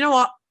don't, you know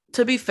what,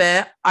 to be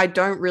fair, I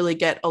don't really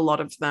get a lot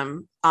of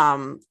them.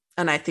 And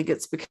I think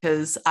it's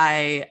because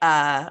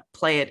I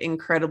play it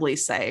incredibly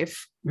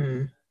safe.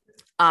 For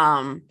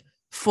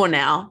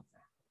now.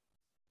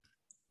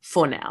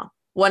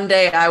 One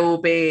day I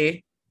will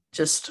be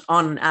just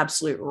on an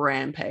absolute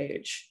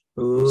rampage.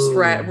 Just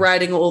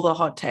writing all the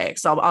hot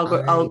takes.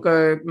 I'll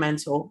go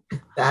mental.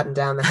 Batten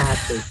down the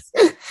hatches.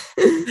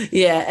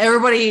 Yeah,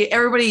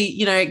 everybody,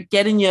 you know,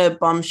 get in your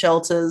bomb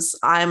shelters.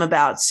 I am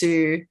about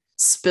to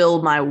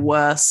spill my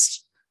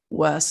worst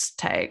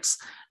takes.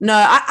 No,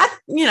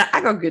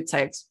 I got good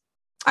takes.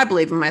 I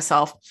believe in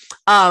myself.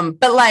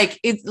 But like,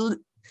 if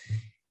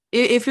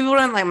people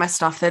don't like my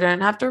stuff, they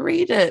don't have to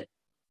read it.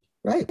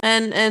 Right.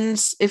 And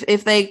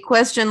if they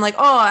question like,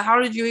 oh, how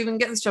did you even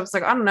get this job? It's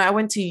like, I don't know. I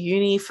went to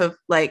uni for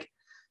like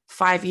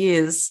 5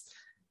 years,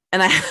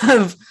 and I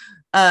have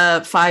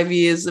 5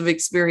 years of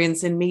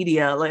experience in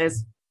media. Like,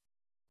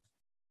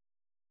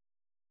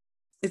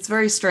 it's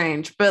very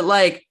strange. But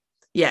like,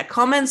 yeah,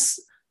 comments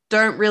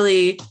don't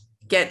really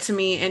get to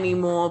me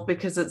anymore,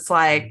 because it's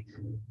like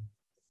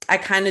I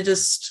kind of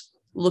just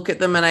look at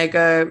them and I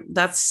go,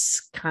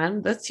 that's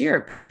your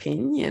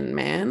opinion,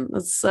 man.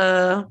 That's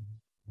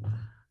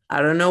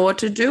I don't know what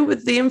to do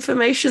with the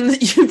information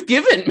that you've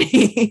given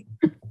me.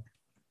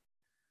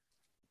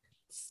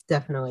 It's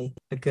definitely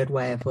a good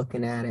way of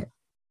looking at it.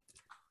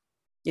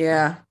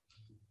 Yeah.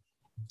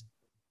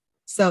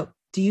 So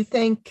do you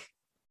think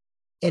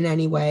in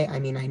any way, I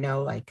mean, I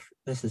know like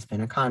this has been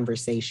a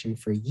conversation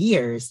for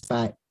years,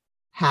 but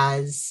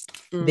has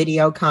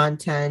video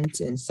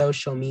content and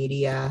social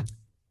media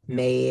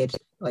made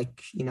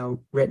like, you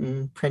know,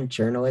 written print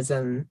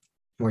journalism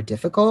more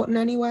difficult in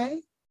any way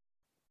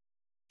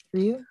for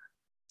you?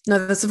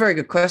 No, that's a very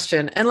good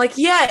question. And like,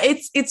 yeah,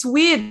 it's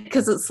weird,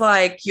 because it's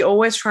like you're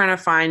always trying to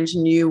find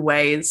new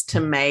ways to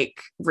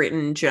make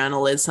written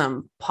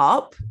journalism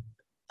pop,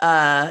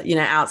 you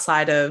know,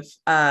 outside of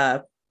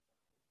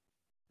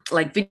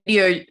like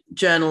video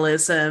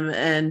journalism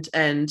and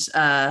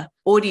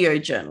audio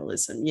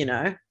journalism, you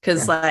know,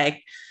 because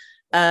like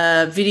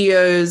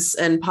videos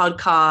and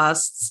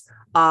podcasts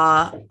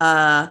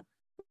are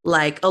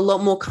like a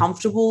lot more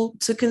comfortable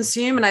to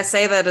consume. And I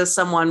say that as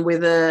someone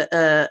with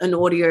an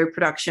audio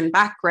production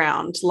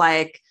background.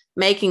 Like,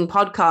 making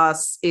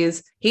podcasts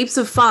is heaps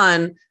of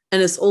fun,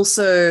 and it's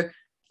also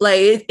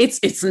like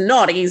it's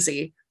not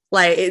easy.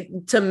 Like,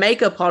 to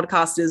make a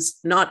podcast is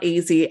not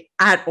easy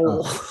at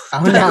all.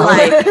 But no.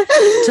 like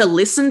to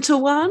listen to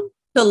a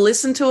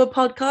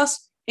podcast,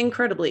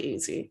 incredibly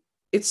easy.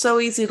 It's so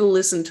easy to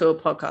listen to a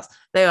podcast.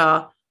 They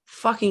are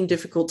fucking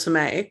difficult to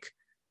make.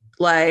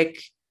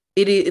 Like,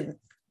 it is.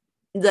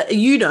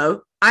 You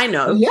know, I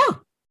know. Yeah.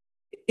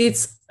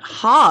 It's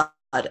hard.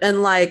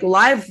 And like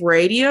live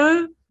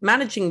radio,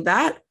 managing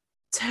that,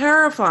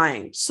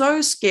 terrifying, so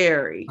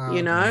scary,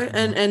 you know,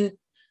 and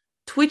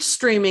Twitch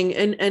streaming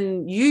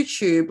and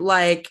YouTube,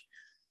 like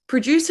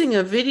producing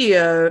a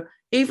video,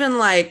 even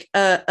like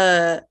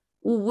with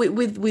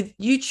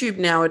YouTube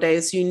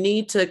nowadays, you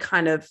need to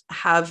kind of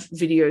have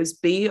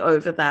videos be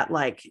over that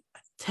like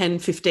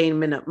 10-15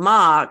 minute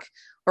mark,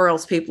 or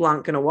else people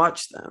aren't going to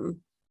watch them.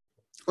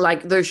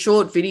 Like, those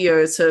short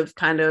videos have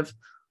kind of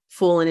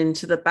fallen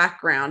into the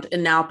background,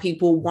 and now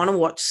people want to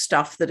watch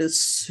stuff that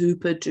is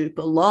super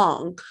duper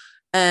long.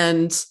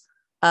 And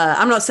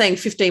I'm not saying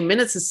 15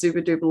 minutes is super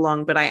duper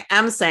long, but I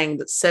am saying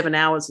that 7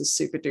 hours is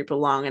super duper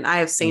long. And I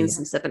have seen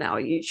some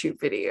 7-hour YouTube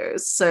videos.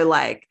 So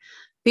like,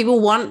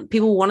 people want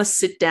to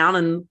sit down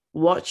and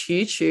watch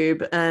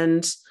YouTube,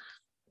 and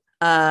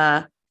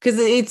because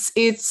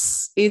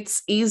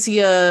it's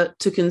easier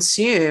to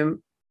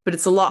consume, but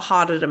it's a lot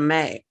harder to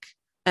make.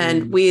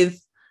 And with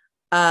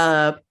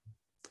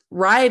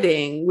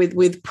writing,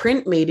 with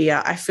print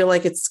media, I feel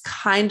like it's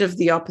kind of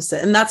the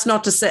opposite. And that's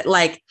not to say,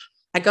 like,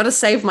 I got to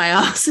save my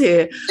ass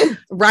here.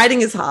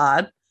 Writing is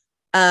hard.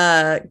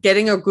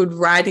 Getting a good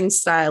writing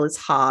style is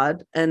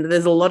hard, and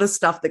there's a lot of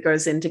stuff that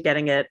goes into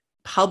getting it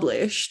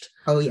published.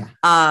 Oh yeah.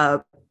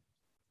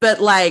 But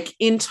like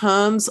in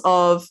terms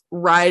of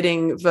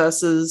writing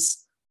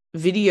versus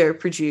video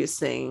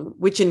producing,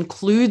 which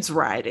includes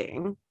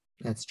writing,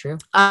 that's true.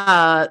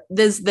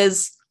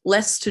 There's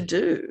less to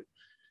do,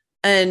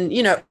 and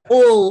you know,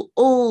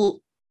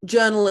 all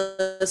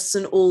journalists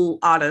and all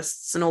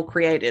artists and all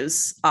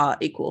creatives are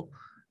equal.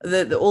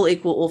 They're all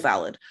equal, all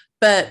valid.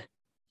 But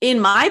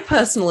in my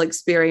personal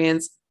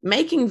experience,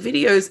 making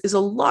videos is a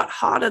lot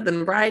harder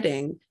than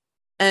writing.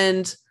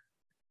 And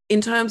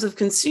in terms of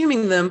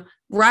consuming them,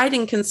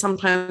 writing can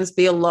sometimes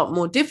be a lot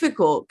more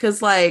difficult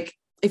because, like,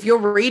 if you're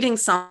reading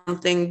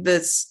something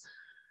that's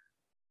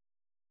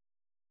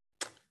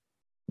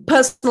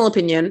personal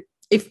opinion,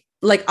 if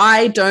like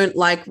I don't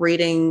like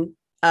reading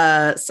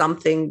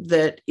something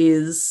that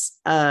is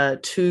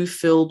too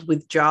filled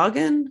with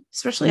jargon,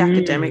 especially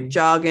academic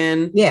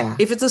jargon. Yeah.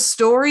 If it's a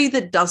story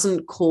that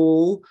doesn't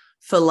call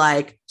for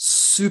like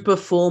super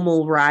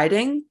formal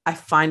writing, I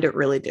find it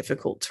really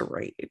difficult to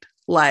read.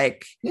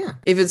 Like, yeah,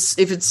 if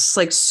it's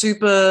like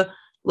super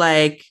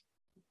like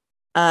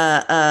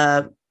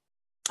I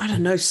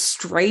don't know,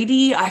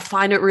 straighty, I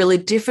find it really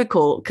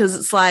difficult because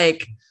it's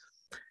like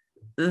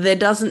there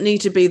doesn't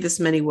need to be this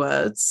many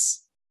words.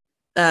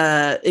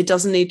 It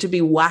doesn't need to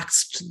be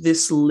waxed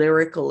this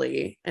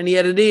lyrically, and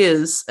yet it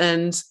is,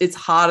 and it's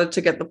harder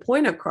to get the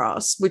point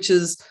across, which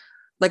is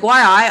like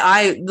why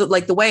I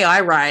like the way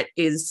I write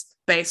is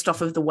based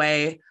off of the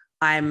way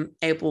I'm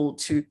able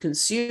to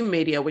consume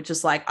media, which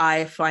is like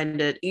I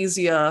find it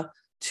easier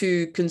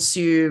to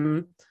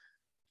consume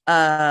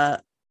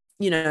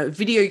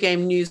video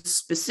game news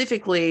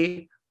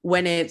specifically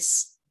when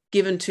it's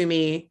given to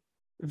me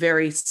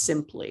very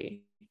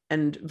simply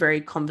and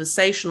very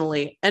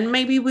conversationally, and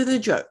maybe with a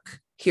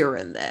joke here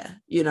and there,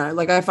 you know,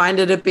 like I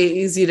find it a bit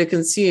easy to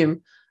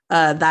consume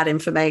that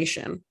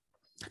information.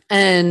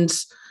 And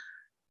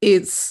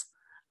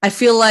I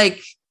feel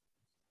like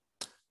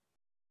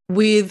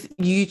with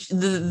you,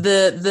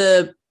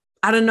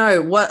 I don't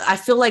know what, I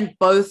feel like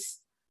both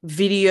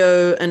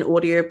video and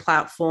audio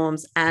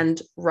platforms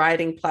and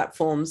writing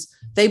platforms,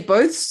 they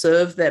both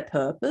serve their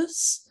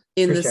purpose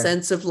in the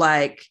sense of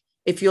like,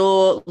 if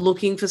you're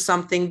looking for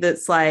something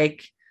that's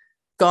like,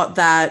 got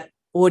that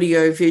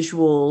audio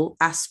visual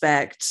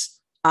aspect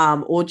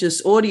or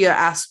just audio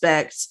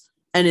aspect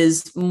and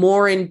is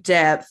more in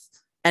depth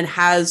and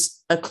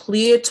has a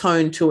clear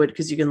tone to it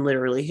because you can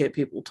literally hear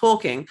people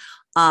talking,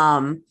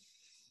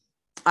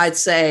 I'd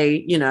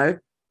say, you know,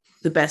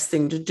 the best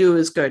thing to do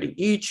is go to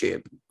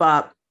YouTube.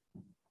 But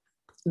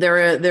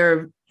there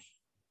are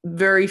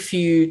very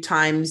few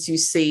times you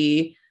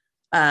see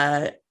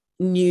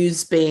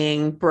news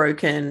being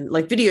broken,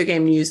 like video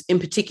game news in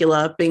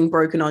particular, being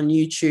broken on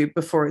YouTube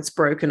before it's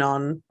broken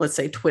on, let's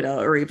say, Twitter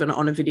or even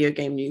on a video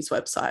game news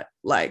website.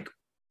 Like,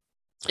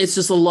 it's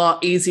just a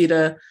lot easier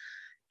to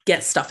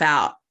get stuff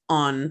out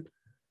on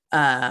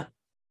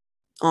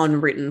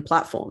written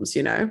platforms,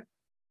 you know?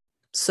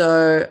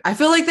 So I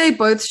feel like they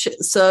both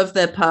serve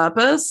their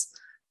purpose,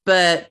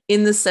 but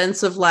in the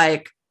sense of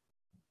like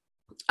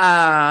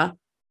kind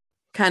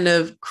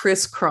of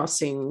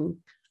crisscrossing,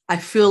 I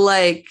feel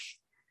like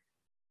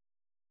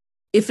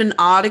if an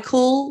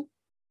article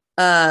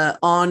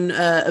on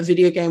a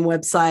video game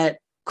website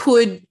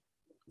could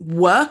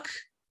work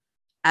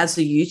as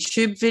a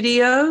YouTube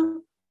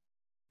video,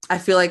 I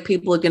feel like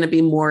people are going to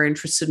be more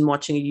interested in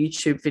watching a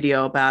YouTube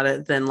video about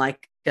it than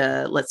like,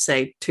 let's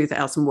say,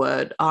 2,000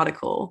 word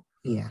article.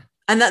 Yeah.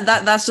 And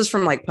that's just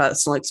from like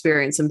personal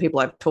experience and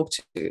people I've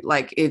talked to.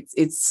 Like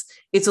it's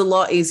a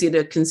lot easier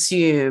to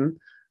consume,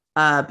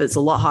 but it's a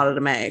lot harder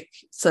to make.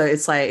 So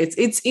it's like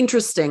it's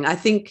interesting. I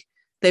think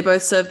they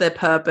both serve their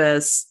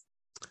purpose,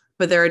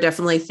 but there are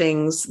definitely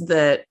things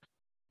that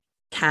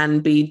can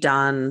be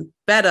done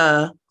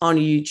better on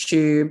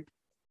YouTube.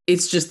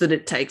 It's just that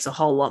it takes a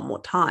whole lot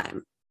more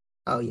time.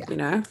 Oh, yeah. You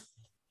know?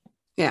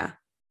 Yeah.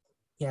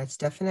 Yeah, it's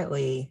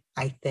definitely,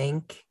 I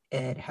think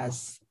it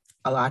has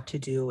a lot to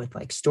do with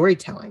like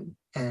storytelling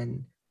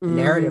and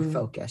narrative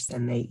focus,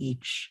 and they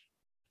each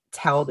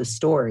tell the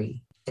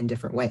story in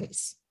different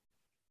ways.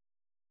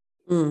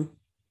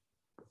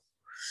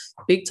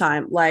 Big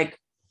time. Like,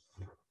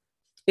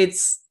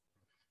 it's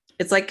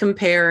like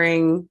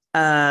comparing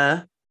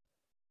I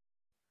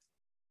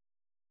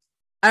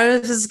don't know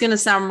if this is going to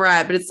sound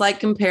right, but it's like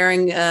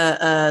comparing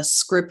a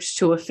script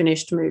to a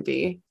finished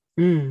movie.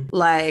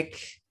 Like,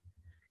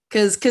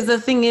 because the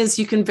thing is,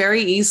 you can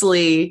very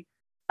easily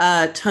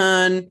they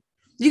can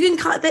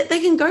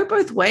go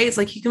both ways.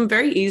 Like, you can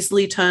very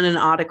easily turn an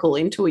article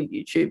into a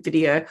YouTube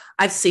video.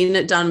 I've seen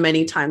it done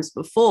many times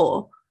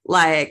before.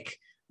 Like,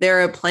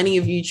 there are plenty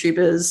of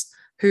YouTubers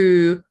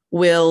who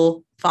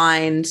will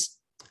find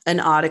an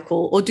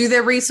article, or do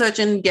their research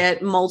and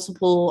get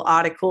multiple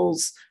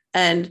articles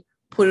and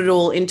put it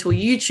all into a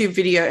YouTube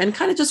video and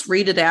kind of just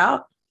read it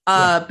out,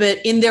 but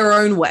in their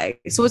own way.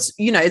 So it's,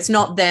 you know, it's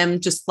not them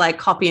just like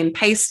copy and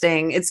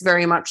pasting. It's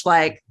very much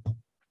like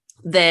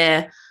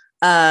there's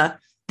a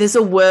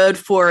word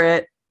for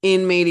it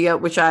in media,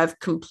 which I've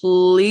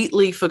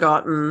completely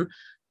forgotten,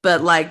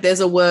 but like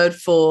there's a word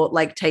for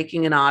like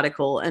taking an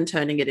article and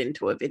turning it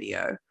into a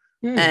video.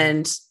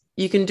 And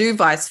you can do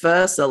vice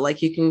versa.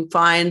 Like you can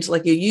find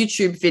like a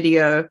YouTube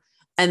video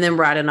and then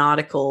write an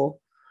article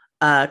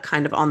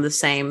kind of on the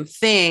same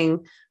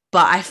thing.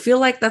 But I feel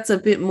like that's a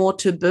bit more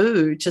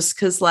taboo, just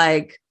because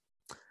like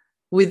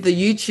with the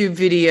YouTube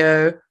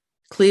video,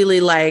 clearly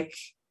like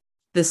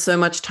there's so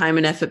much time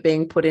and effort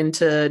being put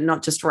into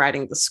not just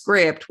writing the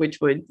script,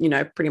 which would, you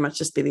know, pretty much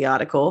just be the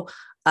article,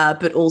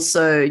 but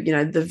also, you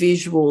know, the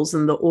visuals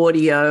and the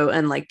audio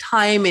and like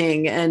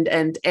timing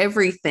and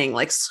everything.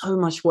 Like so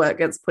much work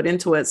gets put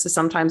into it. So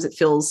sometimes it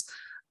feels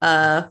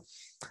to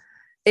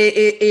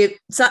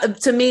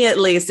me at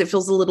least, it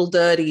feels a little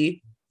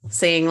dirty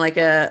seeing like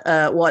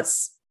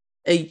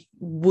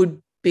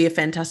would be a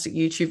fantastic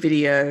YouTube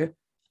video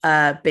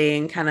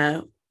being kind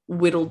of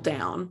whittled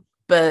down.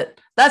 But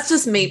that's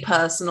just me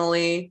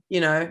personally,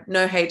 you know,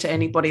 no hate to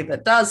anybody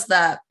that does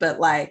that, but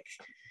like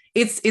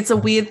it's a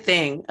weird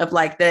thing of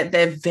like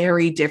they're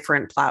very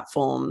different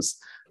platforms.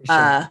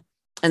 Sure.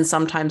 And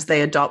sometimes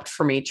they adopt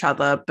from each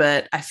other,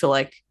 but I feel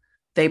like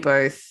they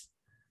both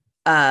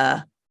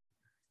they're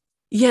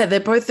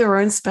both their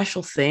own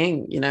special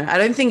thing, you know. I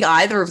don't think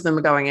either of them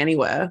are going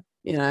anywhere,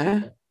 you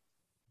know.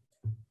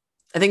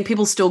 I think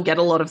people still get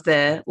a lot of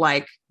their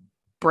like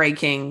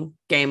breaking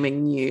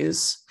gaming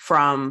news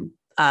from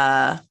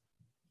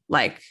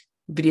like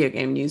video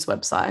game news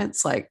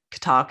websites like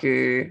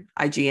Kotaku,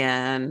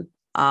 IGN,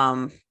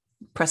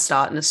 Press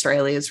Start in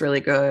Australia is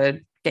really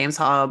good, Games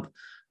Hub.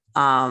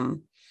 Every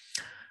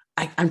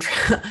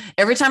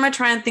time I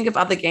try and think of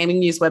other gaming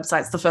news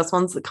websites, the first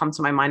ones that come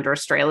to my mind are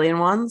Australian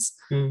ones.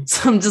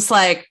 So I'm just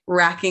like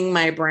racking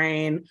my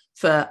brain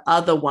for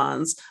other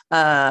ones.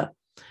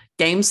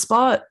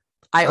 GameSpot.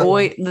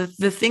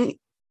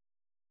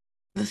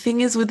 The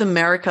thing is with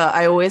America,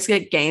 I always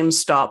get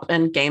GameStop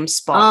and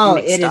GameSpot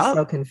mixed it is up.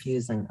 so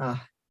confusing.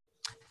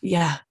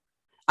 Yeah.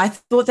 I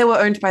thought they were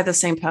owned by the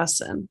same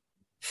person.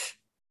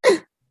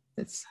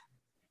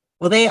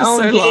 They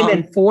own Game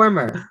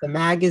Informer, the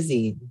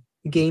magazine.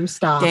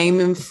 GameStop Game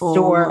Informer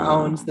store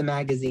owns the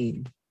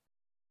magazine.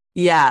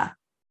 Yeah.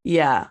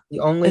 The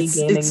only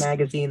gaming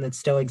magazine that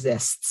still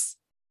exists.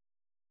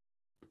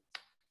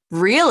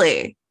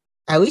 Really?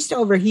 At least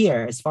over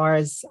here, as far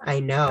as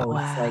I know. Wow.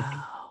 It's like,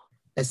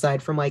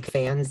 aside from like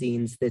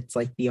fanzines, that's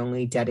like the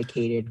only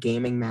dedicated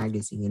gaming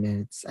magazine.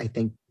 And it's, I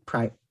think,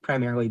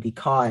 primarily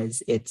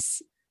because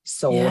it's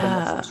sold and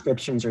the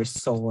subscriptions are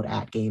sold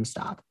at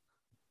GameStop.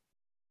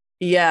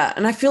 Yeah.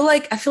 And I feel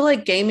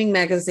like gaming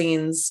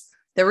magazines,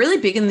 they're really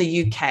big in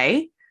the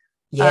UK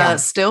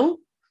still.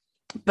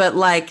 But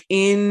like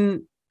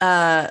in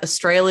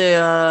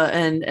Australia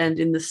and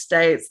in the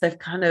States, they've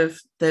kind of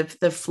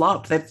they've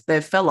flopped.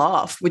 They've fell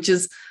off, which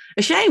is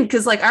a shame,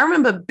 because like I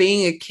remember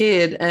being a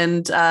kid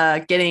and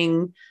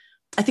getting,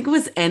 I think it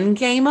was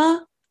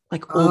Endgamer,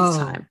 like all the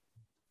time.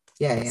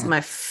 Yeah, it's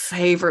my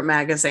favorite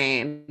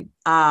magazine.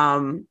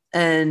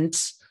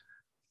 And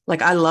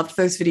like I loved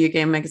those video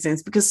game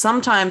magazines because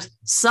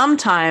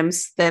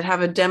sometimes they'd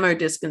have a demo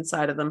disc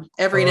inside of them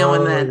every now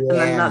and then. And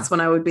then that's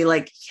when I would be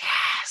like,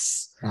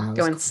 yes,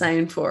 go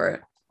insane for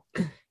it.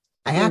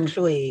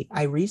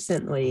 I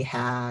recently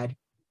had,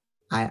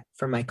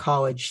 for my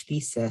college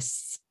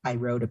thesis, I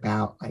wrote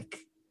about like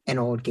an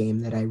old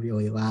game that I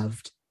really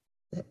loved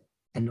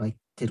and like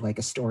did like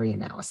a story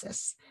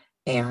analysis.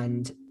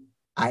 And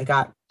I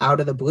got out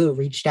of the blue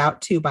reached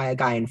out to by a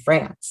guy in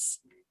France.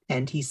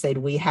 And he said,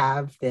 we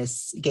have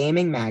this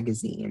gaming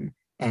magazine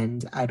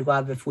and I'd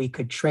love if we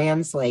could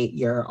translate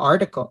your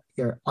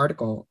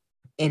article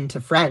into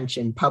French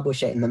and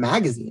publish it in the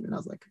magazine. And I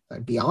was like,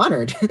 I'd be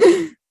honored.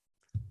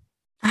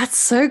 That's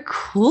so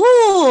cool.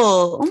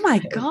 Oh my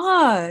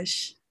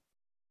gosh.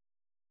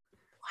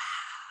 Wow.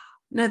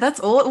 No,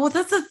 that's all. Well,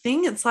 that's the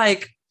thing. It's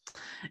like,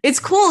 it's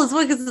cool as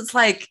well because it's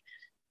like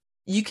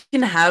you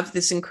can have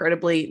this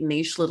incredibly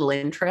niche little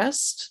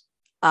interest,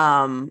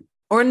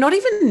 or not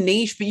even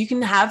niche, but you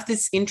can have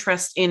this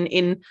interest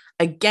in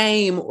a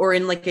game or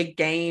in like a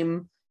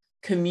game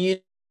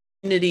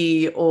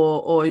community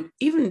or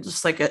even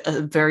just like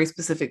a very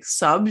specific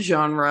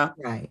subgenre.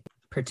 Right.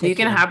 You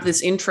can have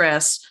this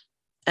interest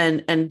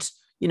and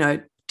you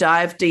know,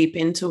 dive deep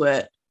into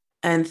it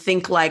and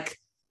think like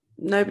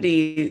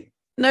nobody's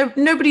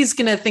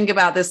gonna think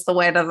about this the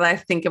way that I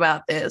think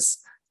about this.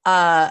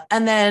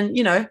 And then,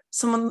 you know,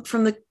 someone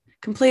from the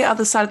complete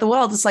other side of the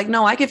world is like,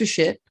 no, I give a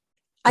shit.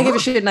 I give a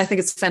shit and I think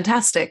it's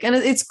fantastic. And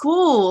it's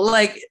cool.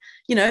 Like,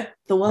 you know,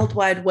 the World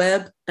Wide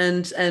Web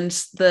and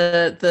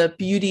the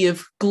beauty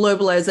of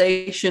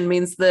globalization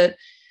means that,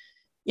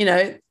 you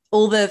know,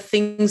 all the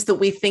things that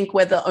we think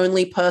we're the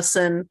only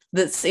person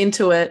that's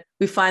into it,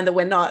 we find that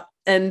we're not.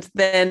 and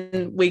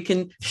then we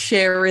can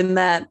share in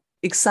that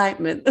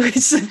excitement,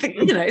 which I think,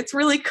 it's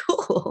really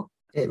cool.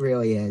 It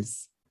really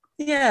is.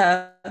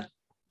 Yeah.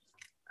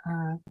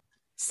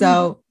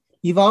 So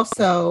you've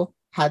also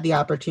had the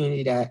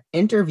opportunity to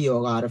interview a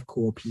lot of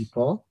cool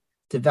people,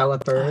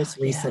 developers,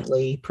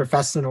 recently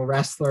professional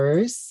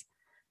wrestlers.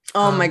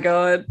 Oh my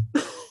God.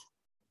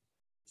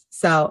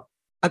 So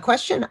a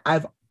question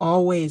I've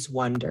always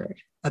wondered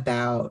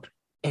about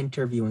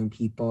interviewing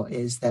people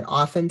is that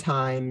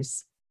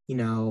oftentimes,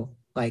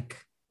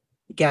 like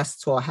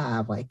guests will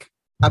have like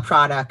a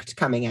product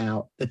coming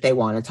out that they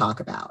want to talk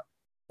about.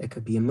 It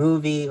could be a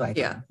movie, like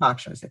talk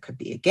shows. It could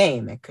be a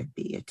game. It could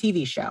be a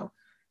TV show.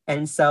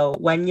 And so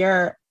when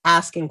you're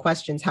asking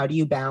questions, how do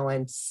you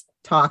balance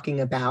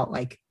talking about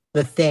like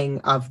the thing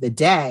of the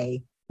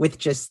day with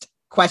just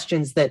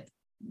questions that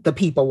the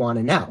people want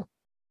to know?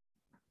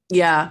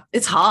 Yeah,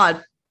 it's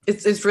hard.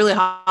 It's really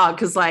hard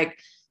because like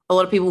a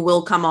lot of people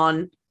will come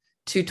on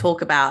to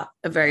talk about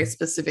a very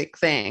specific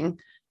thing.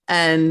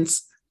 And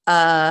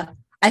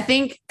I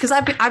think because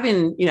I've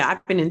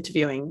been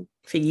interviewing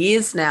for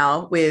years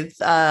now with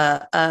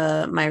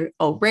my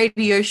old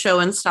radio show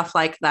and stuff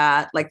like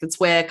that. Like that's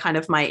where kind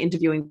of my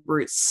interviewing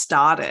roots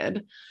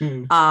started.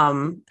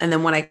 And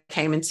then when I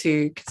came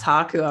into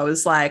Kotaku, I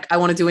was like, I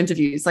want to do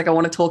interviews. Like I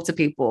want to talk to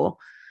people.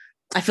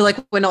 I feel like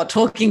we're not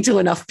talking to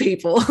enough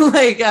people.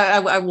 Like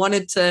I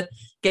wanted to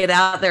get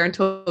out there and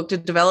talk to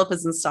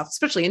developers and stuff,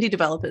 especially indie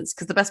developers.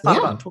 Because the best part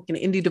about talking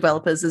to indie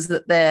developers is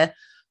that they're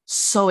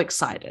so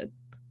excited.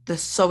 They're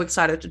so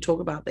excited to talk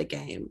about their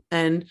game.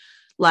 And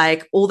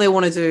like all they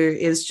want to do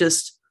is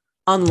just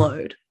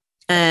unload.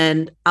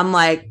 And I'm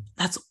like,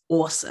 that's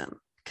awesome.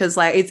 Because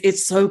like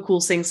it's so cool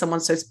seeing someone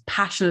so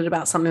passionate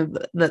about something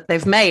that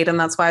they've made. And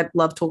that's why I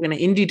love talking to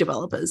indie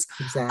developers.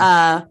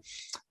 Exactly.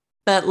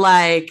 But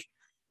like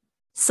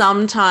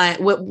sometimes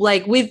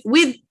like with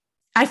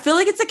I feel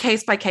like it's a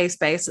case by case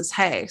basis.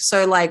 Hey,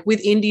 so like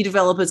with indie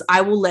developers,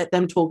 I will let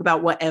them talk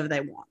about whatever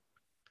they want.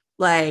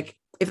 Like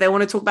if they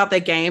want to talk about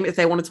their game, if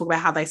they want to talk about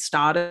how they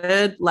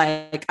started,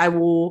 like I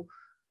will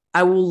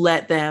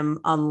let them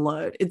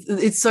unload.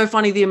 It's so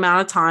funny the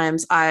amount of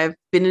times I've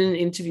been in an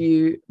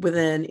interview with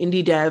an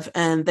indie dev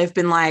and they've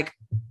been like,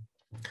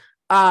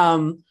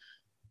 how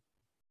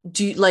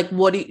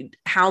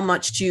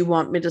much do you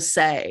want me to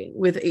say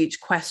with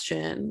each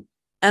question?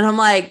 And I'm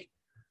like,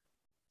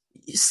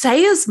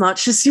 say as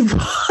much as you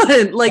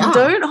want. Like,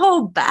 don't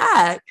hold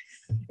back.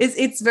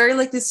 It's very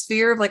like this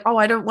fear of like, oh,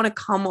 I don't want to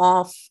come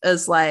off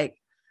as like,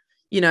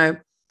 I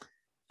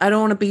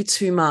don't want to be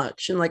too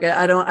much. And like,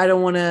 I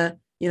don't want to,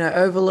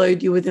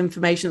 overload you with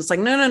information. It's like,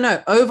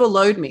 no,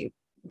 overload me.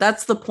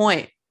 That's the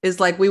point, is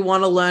like, we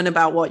want to learn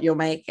about what you're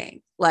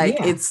making. Like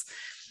it's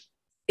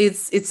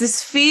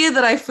this fear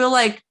that I feel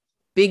like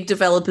big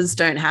developers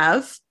don't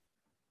have.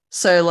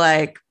 So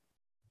like,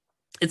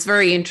 it's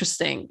very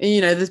interesting.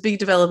 These big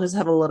developers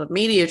have a lot of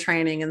media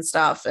training and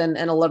stuff. And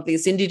a lot of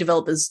these indie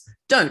developers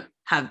don't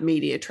have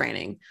media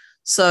training.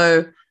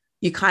 So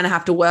you kind of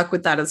have to work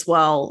with that as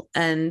well.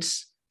 And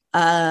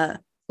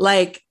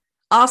like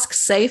ask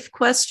safe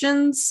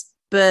questions,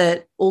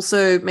 but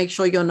also make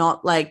sure you're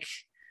not like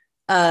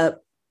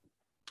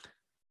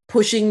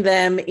pushing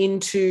them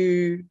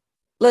into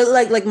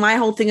like my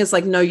whole thing is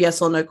like no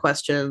yes or no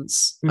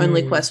questions,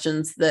 only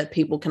questions that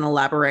people can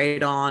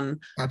elaborate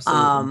on.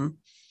 Absolutely.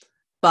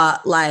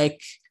 But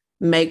like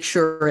make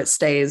sure it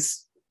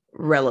stays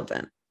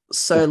relevant.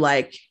 So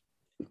like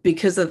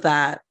because of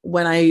that,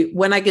 when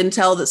I can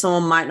tell that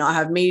someone might not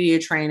have media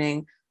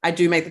training, I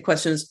do make the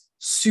questions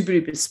super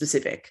duper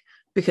specific,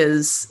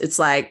 because it's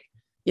like,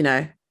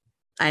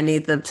 I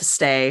need them to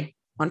stay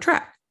on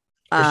track.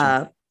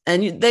 And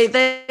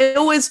they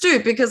always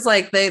do, because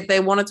like they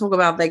want to talk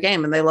about their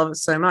game and they love it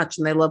so much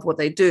and they love what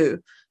they do.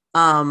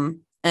 And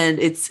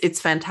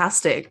it's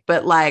fantastic.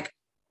 But like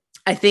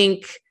I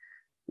think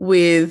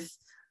with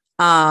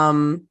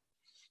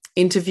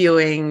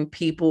interviewing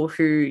people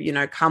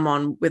who come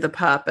on with a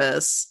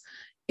purpose,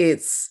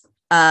 it's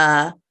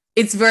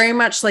very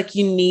much like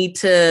you need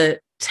to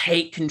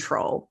take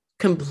control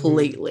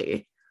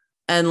completely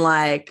and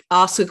like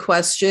ask a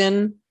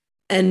question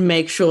and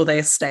make sure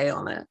they stay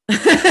on it.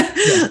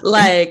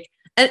 Like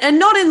and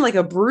not in like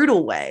a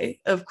brutal way,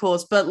 of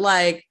course, but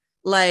like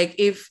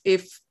if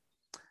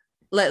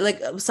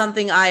like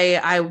something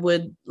I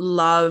would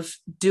love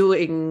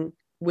doing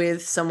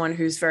with someone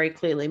who's very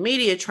clearly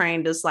media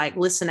trained is like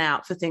listen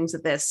out for things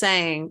that they're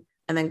saying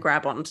and then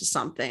grab onto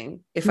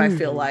something if I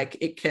feel like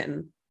it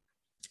can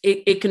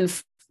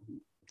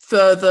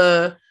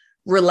further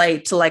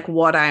relate to like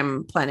what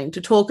I'm planning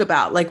to talk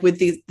about. Like with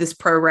this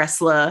pro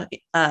wrestler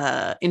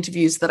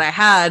interviews that I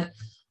had,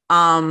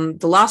 the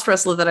last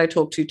wrestler that I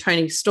talked to,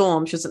 Toni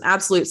Storm, she was an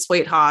absolute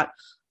sweetheart.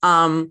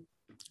 But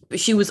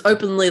she was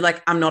openly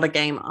like, I'm not a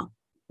gamer,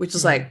 which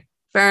is like,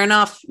 fair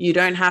enough. You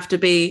don't have to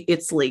be,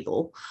 it's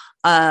legal.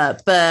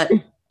 But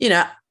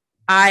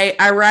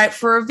I write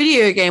for a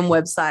video game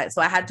website,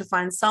 so I had to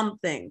find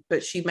something.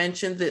 But she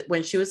mentioned that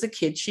when she was a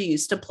kid, she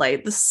used to play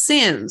The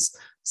Sims.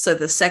 So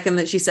the second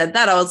that she said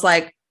that, I was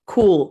like,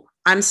 cool,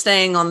 I'm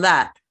staying on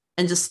that,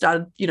 and just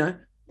started,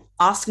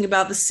 asking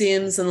about The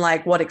Sims and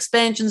like what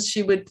expansions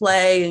she would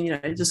play,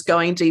 and just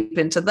going deep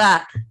into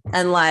that.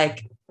 And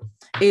like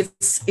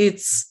it's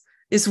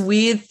this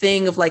weird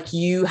thing of like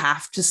you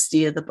have to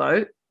steer the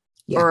boat,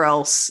 or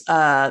else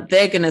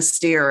they're gonna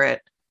steer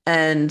it,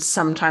 and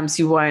sometimes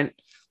you won't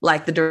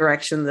like the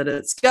direction that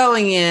it's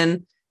going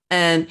in.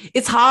 And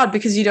it's hard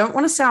because you don't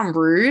want to sound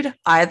rude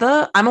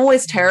either. I'm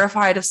always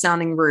terrified of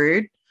sounding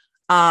rude,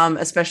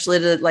 especially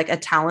to like a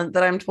talent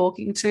that I'm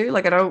talking to.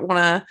 Like I don't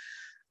want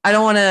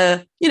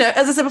to,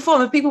 as I said before,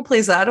 I'm a people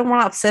pleaser. I don't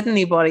want to upset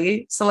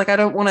anybody. So like I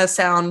don't want to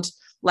sound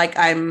like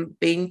I'm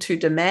being too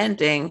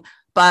demanding.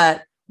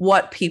 But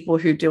what people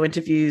who do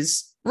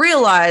interviews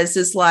realize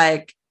is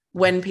like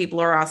when people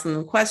are asking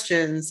them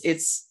questions,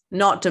 it's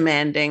not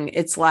demanding.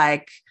 It's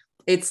like,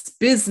 it's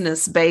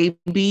business,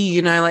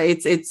 baby,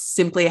 like it's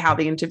simply how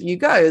the interview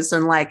goes.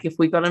 And like, if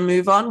we got to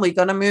move on, we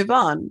got to move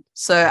on.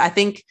 So I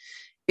think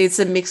it's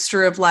a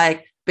mixture of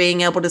like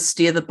being able to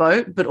steer the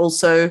boat, but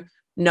also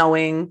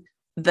knowing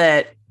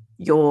that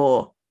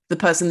the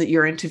person that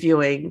you're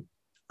interviewing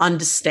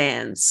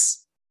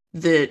understands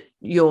that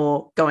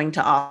you're going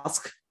to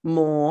ask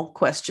more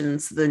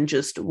questions than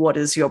just what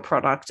is your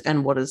product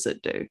and what does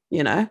it do,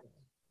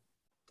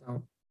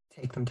 Don't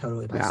take them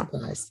totally by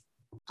surprise.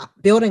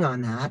 Building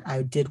on that,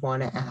 I did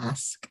want to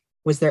ask,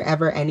 was there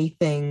ever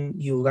anything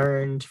you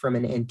learned from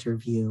an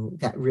interview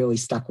that really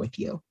stuck with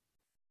you?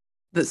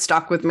 That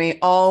stuck with me?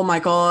 Oh my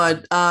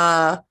God.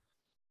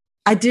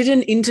 I did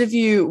an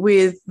interview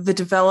with the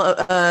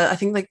developer, I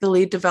think like the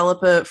lead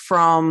developer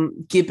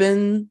from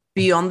Gibbon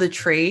Beyond the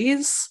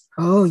Trees.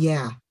 Oh,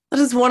 yeah. That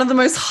is one of the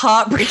most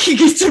heartbreaking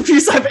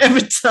interviews I've ever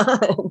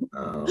done.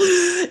 Oh.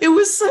 It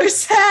was so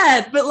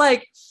sad, but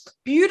like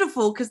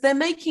beautiful, because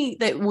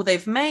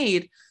they've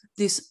made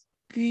this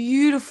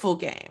beautiful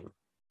game.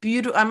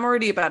 I'm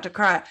already about to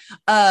cry.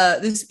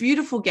 This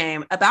beautiful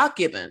game about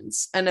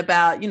gibbons and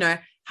about,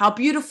 how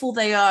beautiful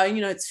they are.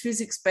 It's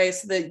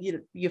physics-based, that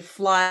you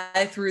fly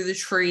through the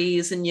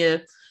trees and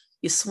you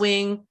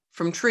swing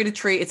from tree to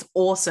tree. It's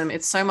awesome.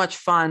 It's so much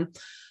fun.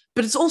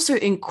 But it's also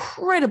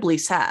incredibly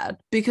sad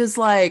because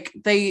like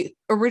they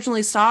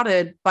originally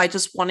started by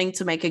just wanting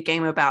to make a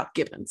game about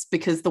gibbons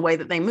because the way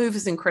that they move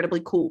is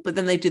incredibly cool. But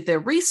then they did their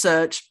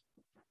research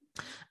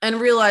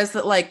and realized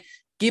that like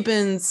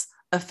gibbons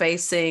are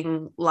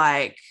facing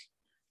like,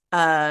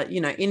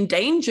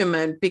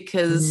 endangerment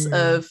because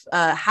of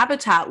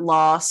habitat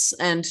loss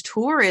and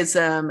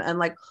tourism and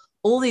like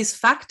all these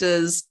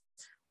factors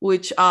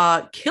which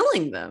are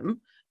killing them.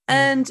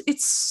 And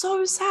it's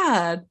so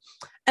sad.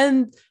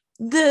 And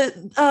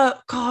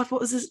God,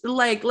 what was this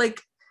like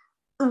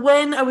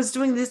when I was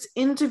doing this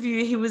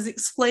interview, he was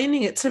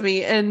explaining it to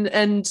me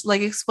and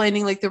like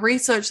explaining like the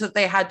research that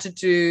they had to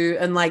do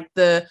and like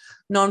the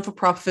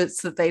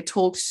non-for-profits that they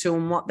talked to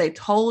and what they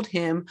told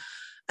him.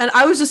 And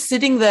I was just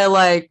sitting there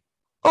like,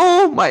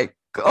 oh my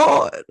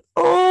God,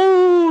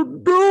 oh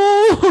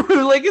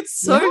no, like it's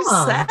so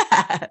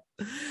sad.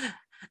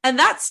 And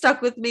that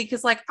stuck with me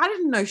because like I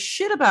didn't know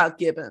shit about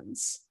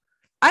gibbons.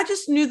 I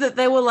just knew that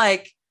they were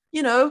like,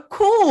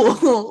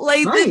 cool.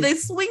 Like they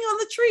swing on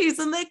the trees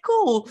and they're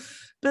cool.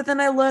 But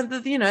then I learned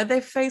that, they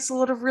face a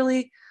lot of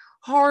really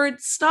hard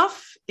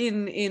stuff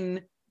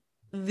in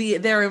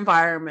their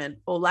environment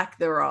or lack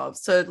thereof.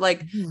 So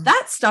like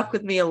that stuck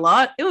with me a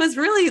lot. It was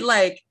really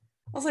like,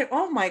 I was like,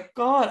 oh my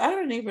God, I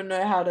don't even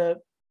know how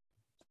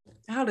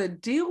to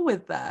deal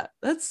with that.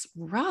 That's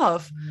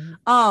rough.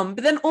 But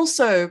then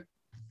also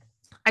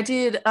I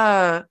did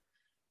a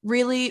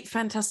really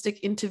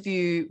fantastic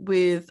interview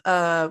with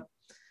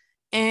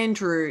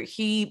Andrew.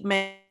 He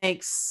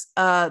makes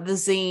the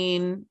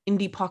zine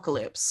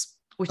Indiepocalypse,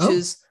 which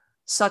is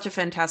such a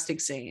fantastic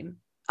zine.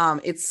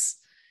 It's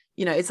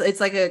it's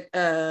like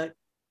I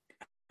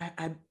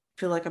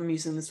feel like I'm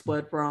using this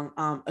word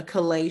wrong. A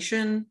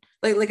collation,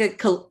 like a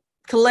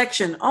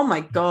collection. Oh my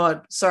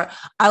God, sorry.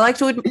 I like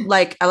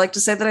to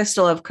say that I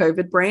still have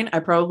COVID brain. I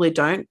probably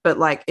don't, but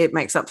like it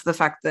makes up for the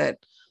fact that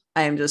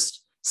I am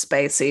just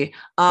spacey.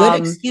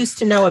 Good excuse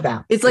to know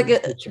about. It's like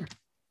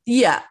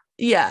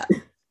yeah.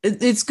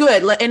 It's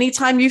good. Like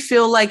anytime you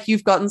feel like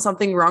you've gotten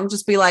something wrong,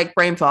 just be like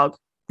brain fog,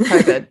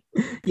 COVID.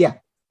 Yeah.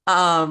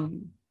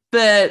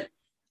 But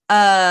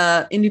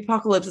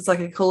Indiepocalypse is like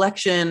a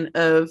collection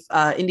of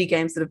indie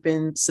games that have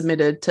been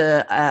submitted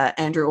to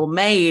Andrew or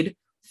made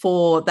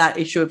for that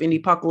issue of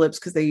Indiepocalypse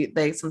because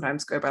they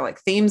sometimes go by like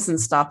themes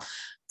and stuff.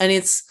 And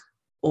it's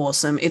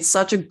awesome. It's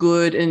such a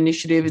good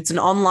initiative. It's an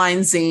online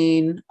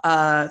zine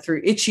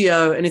through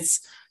Itch.io, and it's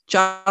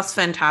just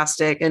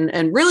fantastic.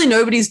 And really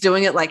nobody's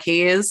doing it like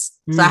he is.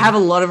 So I have a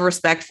lot of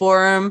respect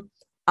for him.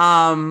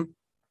 And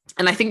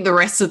I think the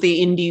rest of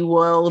the indie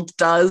world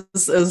does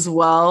as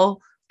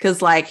well.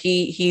 Cause like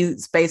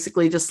he's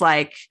basically just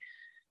like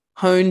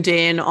honed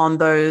in on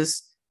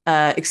those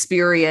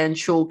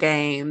experiential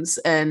games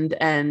and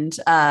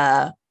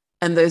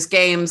those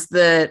games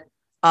that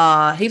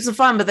are heaps of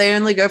fun, but they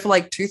only go for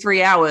like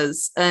 2-3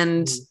 hours.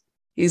 And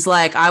he's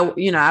like, I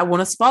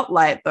want to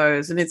spotlight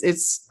those. And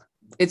it's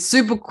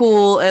super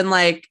cool. And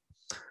like,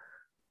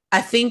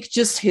 I think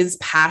just his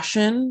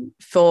passion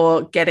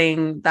for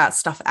getting that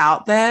stuff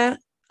out there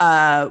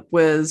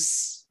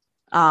was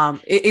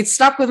it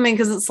stuck with me,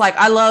 because it's like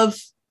I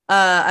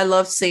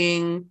love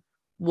seeing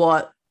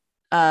what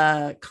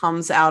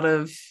comes out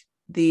of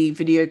the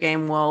video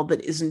game world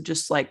that isn't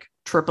just like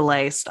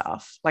AAA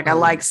stuff. Like I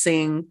like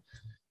seeing,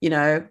 you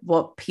know,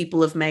 what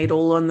people have made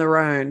all on their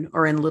own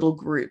or in little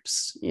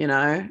groups, you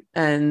know,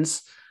 and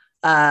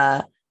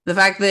the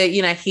fact that,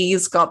 you know,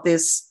 he's got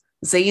this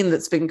zine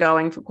that's been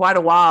going for quite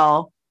a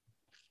while,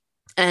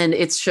 and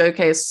it's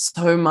showcased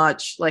so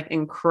much like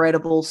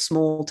incredible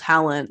small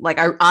talent. Like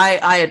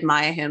I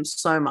admire him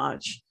so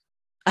much,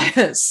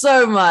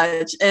 so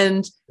much,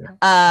 and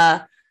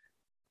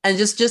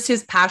just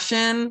his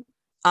passion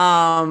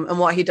and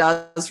what he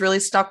does really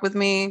stuck with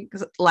me.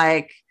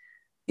 Like,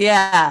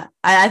 yeah,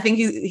 I think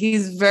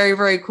he's very,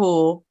 very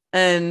cool,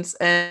 and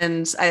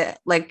I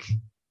like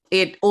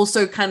it.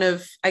 Also, kind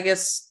of, I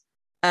guess,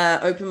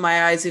 opened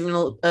my eyes even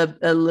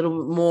a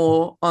little bit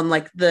more on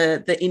like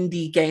the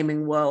indie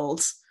gaming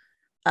world,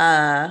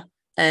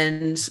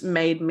 and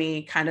made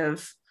me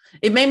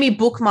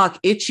bookmark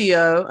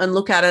Itch.io and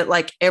look at it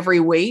like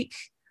every week.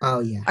 Oh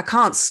yeah, I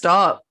can't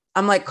stop.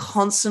 I'm like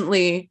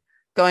constantly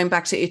going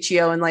back to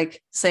Itch.io and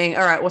like saying,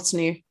 all right, what's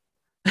new?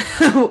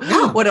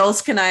 What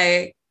else can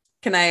I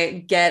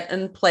get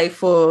and play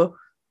for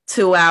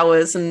 2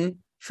 hours and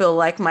feel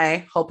like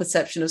my whole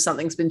perception of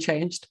something's been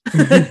changed?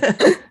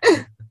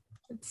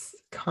 It's a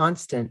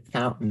constant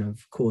fountain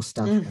of cool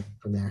stuff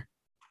from there.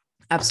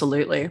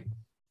 Absolutely.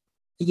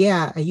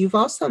 Yeah, you've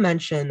also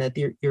mentioned that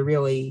you're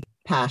really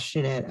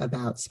passionate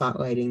about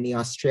spotlighting the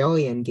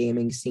Australian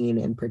gaming scene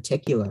in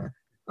particular.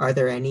 Are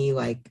there any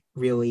like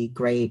really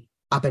great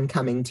up and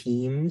coming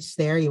teams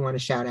there you want to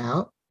shout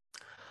out?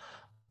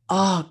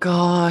 Oh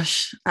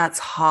gosh, that's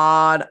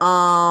hard.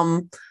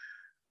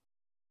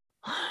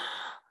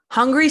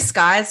 Hungry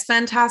Sky is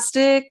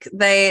fantastic.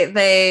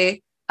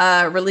 They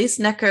released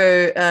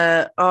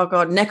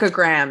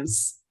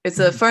Necograms. It's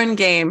a phone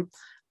game.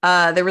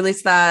 They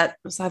released that, it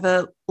was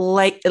either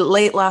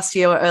late last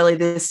year or early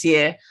this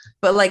year.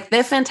 But like,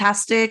 they're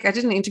fantastic. I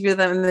did an interview with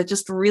them, and they're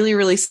just really,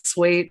 really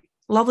sweet,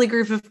 lovely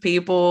group of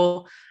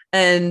people.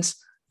 And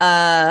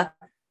their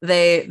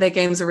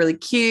games are really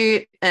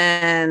cute,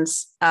 and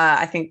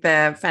I think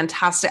they're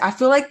fantastic. I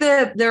feel like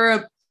there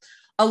are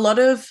a lot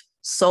of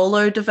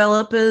solo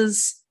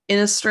developers in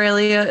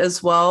Australia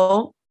as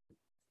well.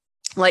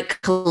 Like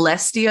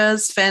Celestia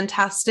is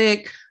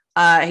fantastic.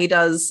 He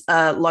does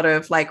a lot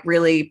of like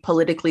really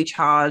politically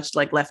charged,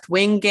 like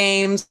left-wing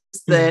games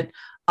that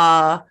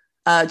are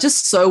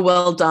just so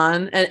well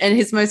done. And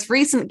his most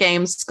recent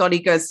game, Scotty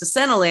Goes to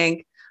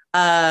Centrelink,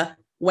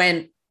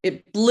 when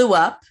it blew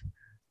up,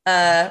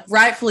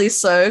 rightfully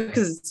so,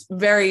 because it's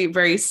very,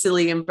 very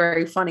silly and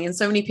very funny. And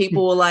so many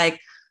people were like,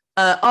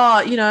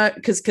 you know,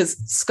 because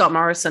Scott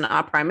Morrison,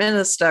 our Prime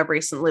Minister,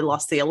 recently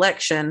lost the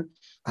election.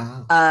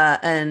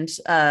 And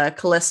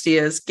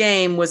Celestia's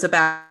game was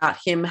about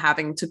him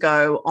having to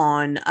go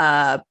on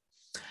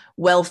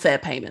welfare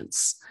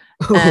payments.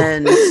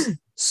 And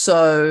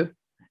so,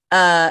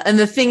 and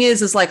the thing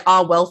is like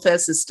our welfare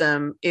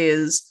system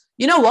is,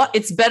 you know what,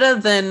 it's better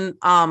than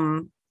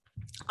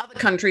other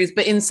countries,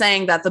 but in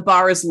saying that the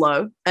bar is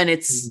low and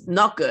it's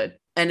not good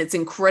and it's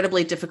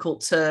incredibly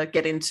difficult to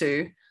get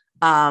into.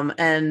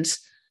 And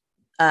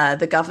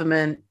the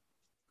government,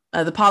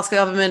 the past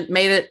government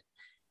made it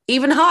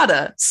even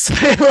harder. So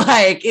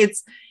like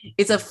it's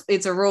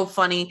a real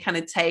funny kind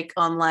of take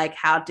on like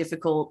how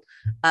difficult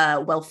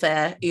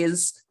welfare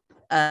is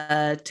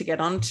to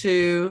get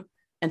onto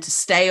and to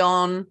stay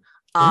on,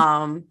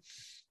 and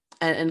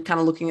kind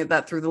of looking at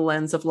that through the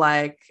lens of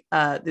like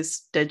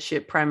this dead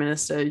shit prime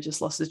minister who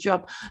just lost his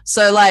job.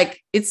 So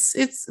like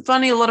it's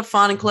funny, a lot of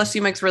fun, and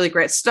Celestia makes really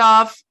great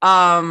stuff.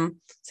 So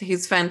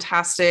he's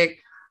fantastic.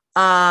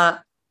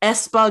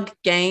 S-Bug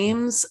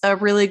Games are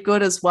really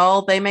good as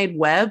well. They made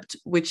Webbed,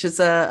 which is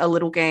a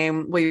little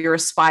game where you're a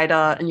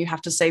spider and you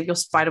have to save your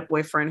spider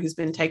boyfriend who's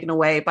been taken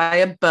away by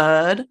a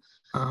bird.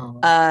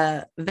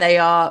 They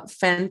are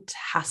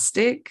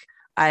fantastic.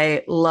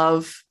 I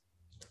love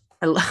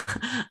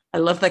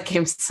that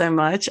game so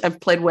much. I've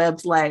played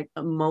Webbed like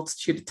a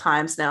multitude of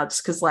times now,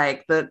 just because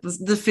like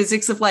the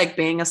physics of like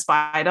being a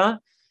spider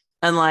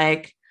and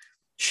like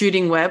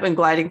shooting web and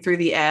gliding through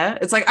the air.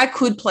 It's like I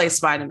could play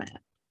Spider-Man.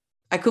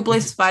 I could play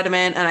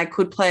Spider-Man, and I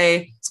could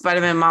play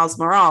Spider-Man Miles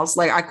Morales.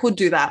 Like I could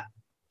do that.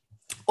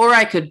 Or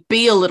I could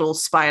be a little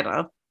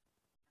spider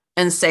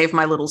and save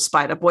my little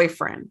spider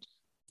boyfriend,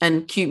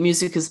 and cute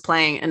music is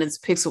playing and it's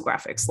pixel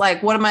graphics.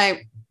 Like what am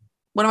I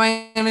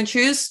going to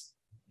choose?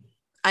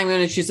 I'm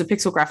going to choose the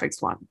pixel graphics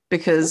one,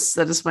 because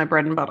that is my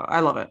bread and butter.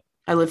 I love it.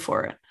 I live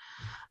for it.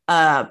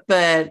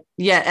 But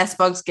yeah,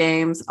 S-Bugs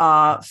games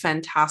are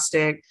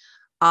fantastic.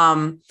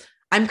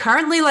 I'm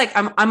currently like,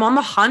 I'm on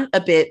the hunt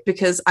a bit,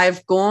 because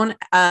I've gone,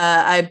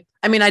 I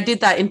mean, I did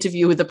that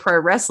interview with the pro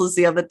wrestlers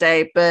the other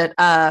day, but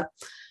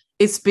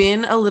it's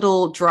been a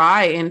little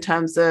dry in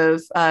terms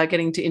of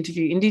getting to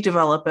interview indie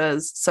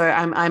developers. So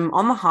I'm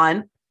on the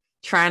hunt,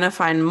 trying to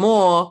find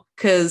more,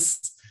 because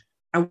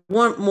I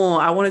want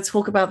more. I want to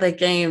talk about their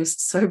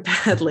games so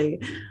badly.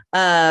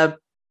 But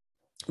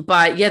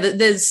yeah,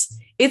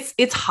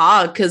 it's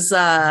hard because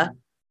I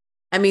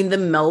mean, the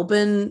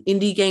Melbourne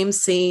indie game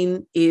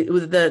scene,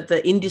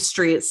 the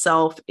industry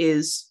itself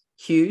is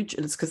huge,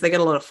 and it's because they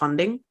get a lot of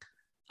funding.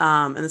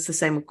 And it's the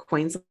same with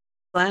Queensland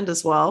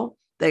as well.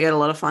 They get a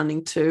lot of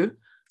funding too.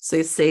 So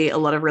you see a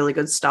lot of really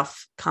good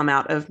stuff come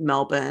out of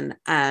Melbourne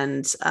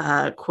and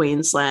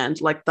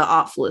Queensland, like The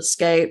Artful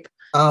Escape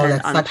and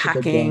that's such a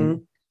good game.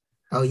 Unpacking.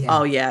 Oh yeah.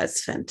 Oh yeah,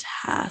 it's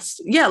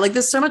fantastic. Yeah, like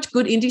there's so much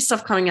good indie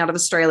stuff coming out of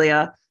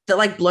Australia that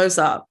like blows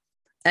up.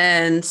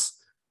 And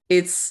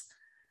I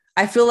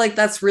feel like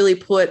that's really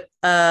put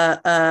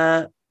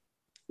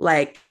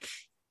like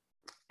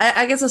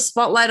I guess a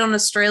spotlight on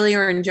Australia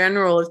in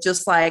general of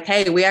just like,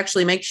 hey, we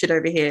actually make shit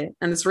over here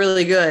and it's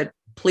really good.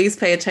 Please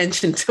pay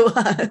attention to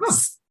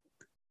us.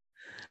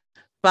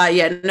 But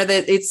yeah, no,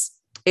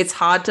 it's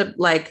hard to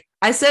like,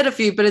 I said a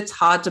few, but it's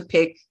hard to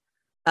pick.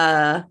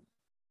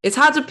 It's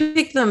hard to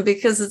pick them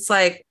because it's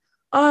like,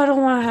 oh, I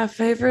don't want to have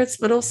favorites,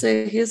 but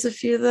also here's a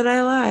few that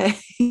I like.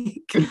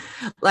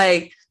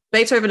 Like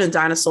Beethoven and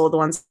Dinosaur, the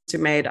ones who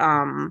made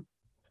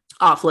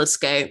Artful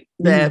Escape,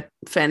 they're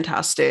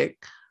fantastic.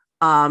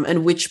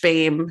 And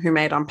Witchbeam, who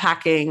made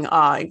Unpacking,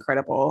 are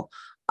incredible.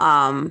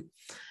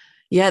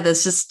 Yeah,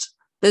 there's just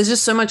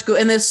so much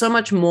good, and there's so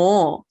much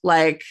more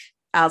like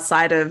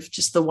outside of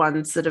just the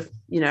ones that have,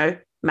 you know,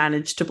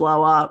 managed to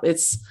blow up.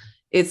 It's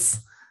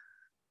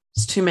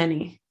too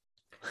many.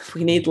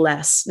 We need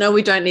less. No,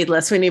 we don't need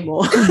less. We need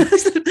more.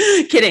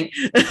 Kidding.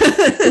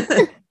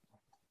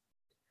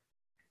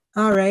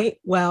 All right.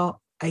 Well,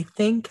 I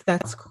think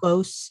that's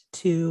close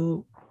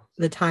to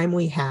the time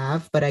we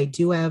have, but I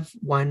do have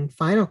one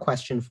final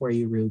question for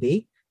you,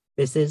 Ruby.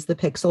 This is the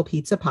Pixel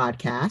Pizza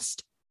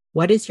Podcast.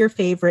 What is your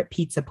favorite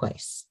pizza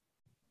place?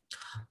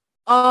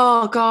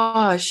 Oh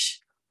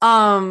gosh.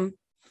 I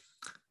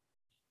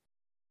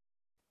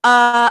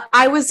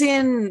was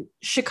in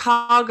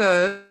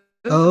Chicago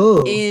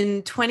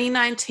in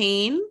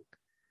 2019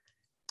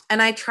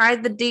 and I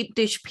tried the deep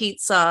dish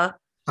pizza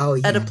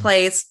at a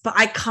place, but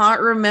I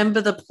can't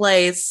remember the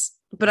place.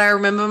 But I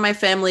remember my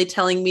family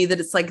telling me that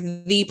it's like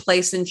the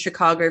place in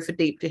Chicago for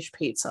deep dish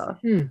pizza.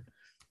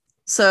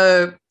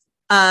 So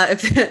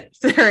if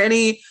there are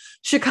any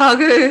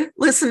Chicago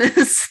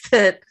listeners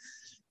that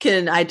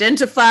can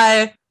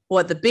identify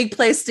what the big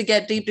place to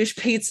get deep dish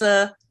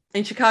pizza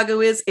in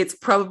Chicago is, it's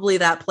probably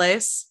that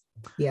place.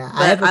 Yeah,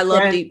 but I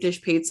love deep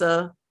dish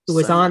pizza. Who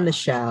was on the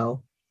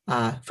show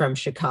from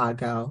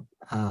Chicago,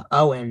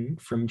 Owen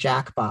from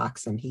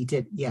Jackbox, and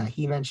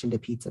he mentioned a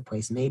pizza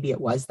place. Maybe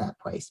it was that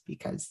place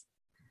because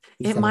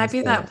it might be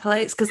that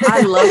place because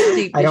I love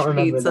deep dish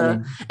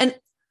pizza. And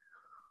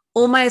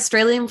all my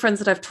Australian friends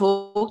that I've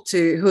talked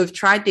to who have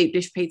tried deep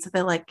dish pizza,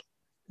 they're like,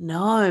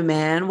 no,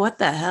 man, what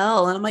the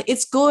hell? And I'm like,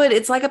 it's good.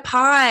 It's like a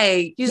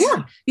pie. You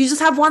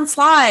just have one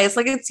slice.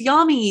 Like, it's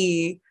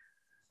yummy.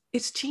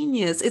 It's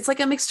genius. It's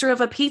like a mixture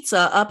of a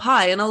pizza, a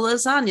pie, and a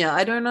lasagna.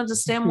 I don't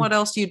understand what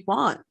else you'd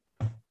want.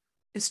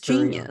 It's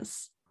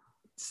genius.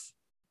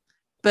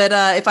 But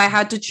if I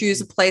had to choose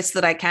a place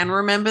that I can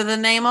remember the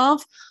name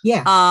of,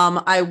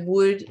 I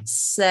would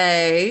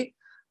say,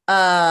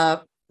 oh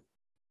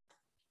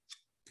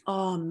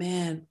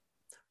man,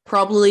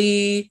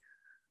 probably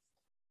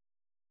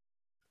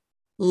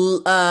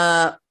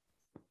I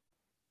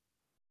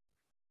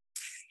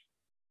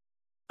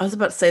was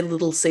about to say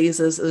Little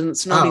Caesars, and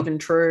it's not even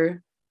true.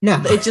 No,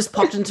 it just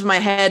popped into my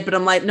head, but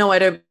I'm like, no, I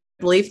don't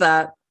believe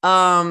that.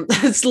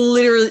 It's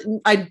literally,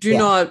 I do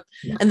not,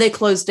 and they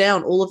closed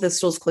down. All of their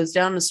stores closed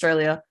down in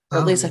Australia, or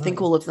at least I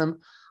think all of them.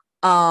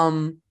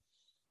 I'm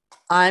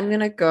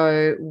gonna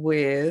go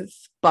with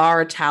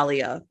Bar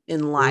Italia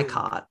in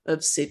Leichhardt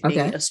of Sydney,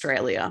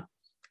 Australia,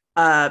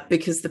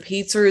 because the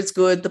pizza is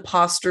good, the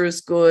pasta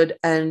is good,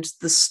 and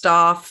the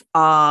staff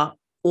are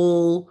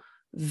all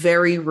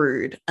very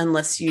rude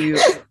unless you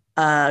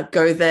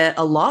go there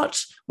a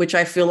lot, which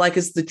I feel like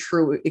is the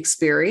true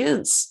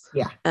experience.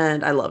 Yeah,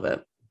 and I love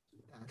it.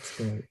 That's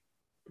great.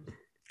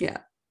 Yeah.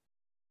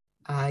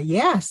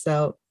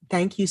 So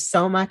thank you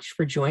so much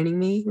for joining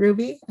me,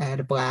 Ruby. I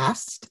had a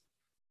blast.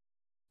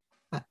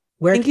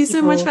 Thank you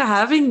so much for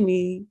having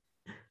me.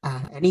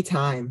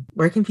 Anytime.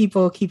 Where can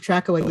people keep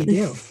track of what you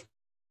do?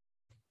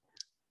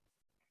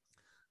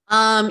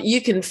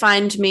 You can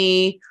find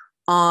me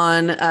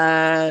on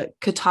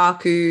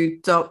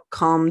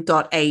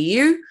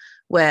kotaku.com.au,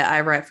 where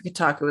I write for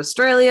Kotaku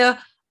Australia.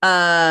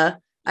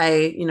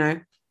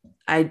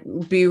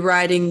 I'd be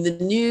writing the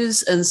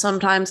news, and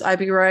sometimes I'd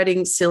be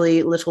writing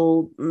silly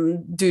little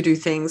doo-doo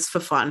things for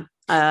fun.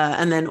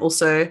 And then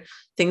also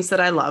things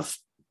that I love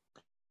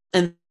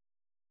and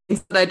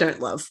things that I don't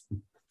love.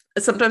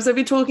 Sometimes I'd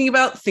be talking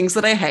about things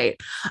that I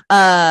hate.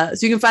 So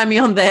you can find me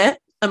on there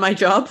at my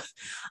job.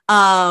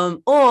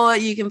 Or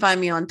you can find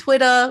me on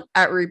Twitter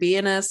at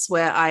Rubinus,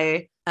 where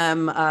I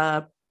am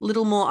a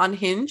little more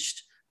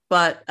unhinged,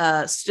 but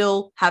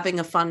still having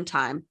a fun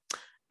time.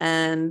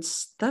 And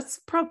that's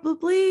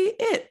probably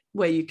it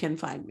where you can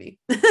find me.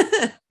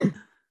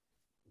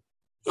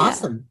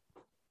 Awesome.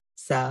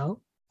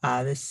 So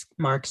this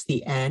marks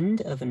the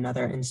end of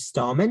another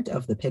installment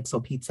of the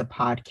Pixel Pizza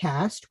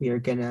podcast. We are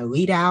going to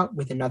lead out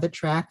with another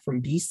track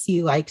from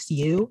BC Likes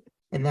You,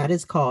 and that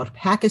is called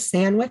Pack a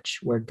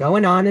Sandwich. We're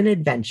going on an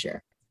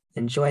adventure.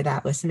 Enjoy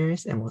that,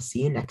 listeners, and we'll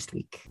see you next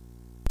week.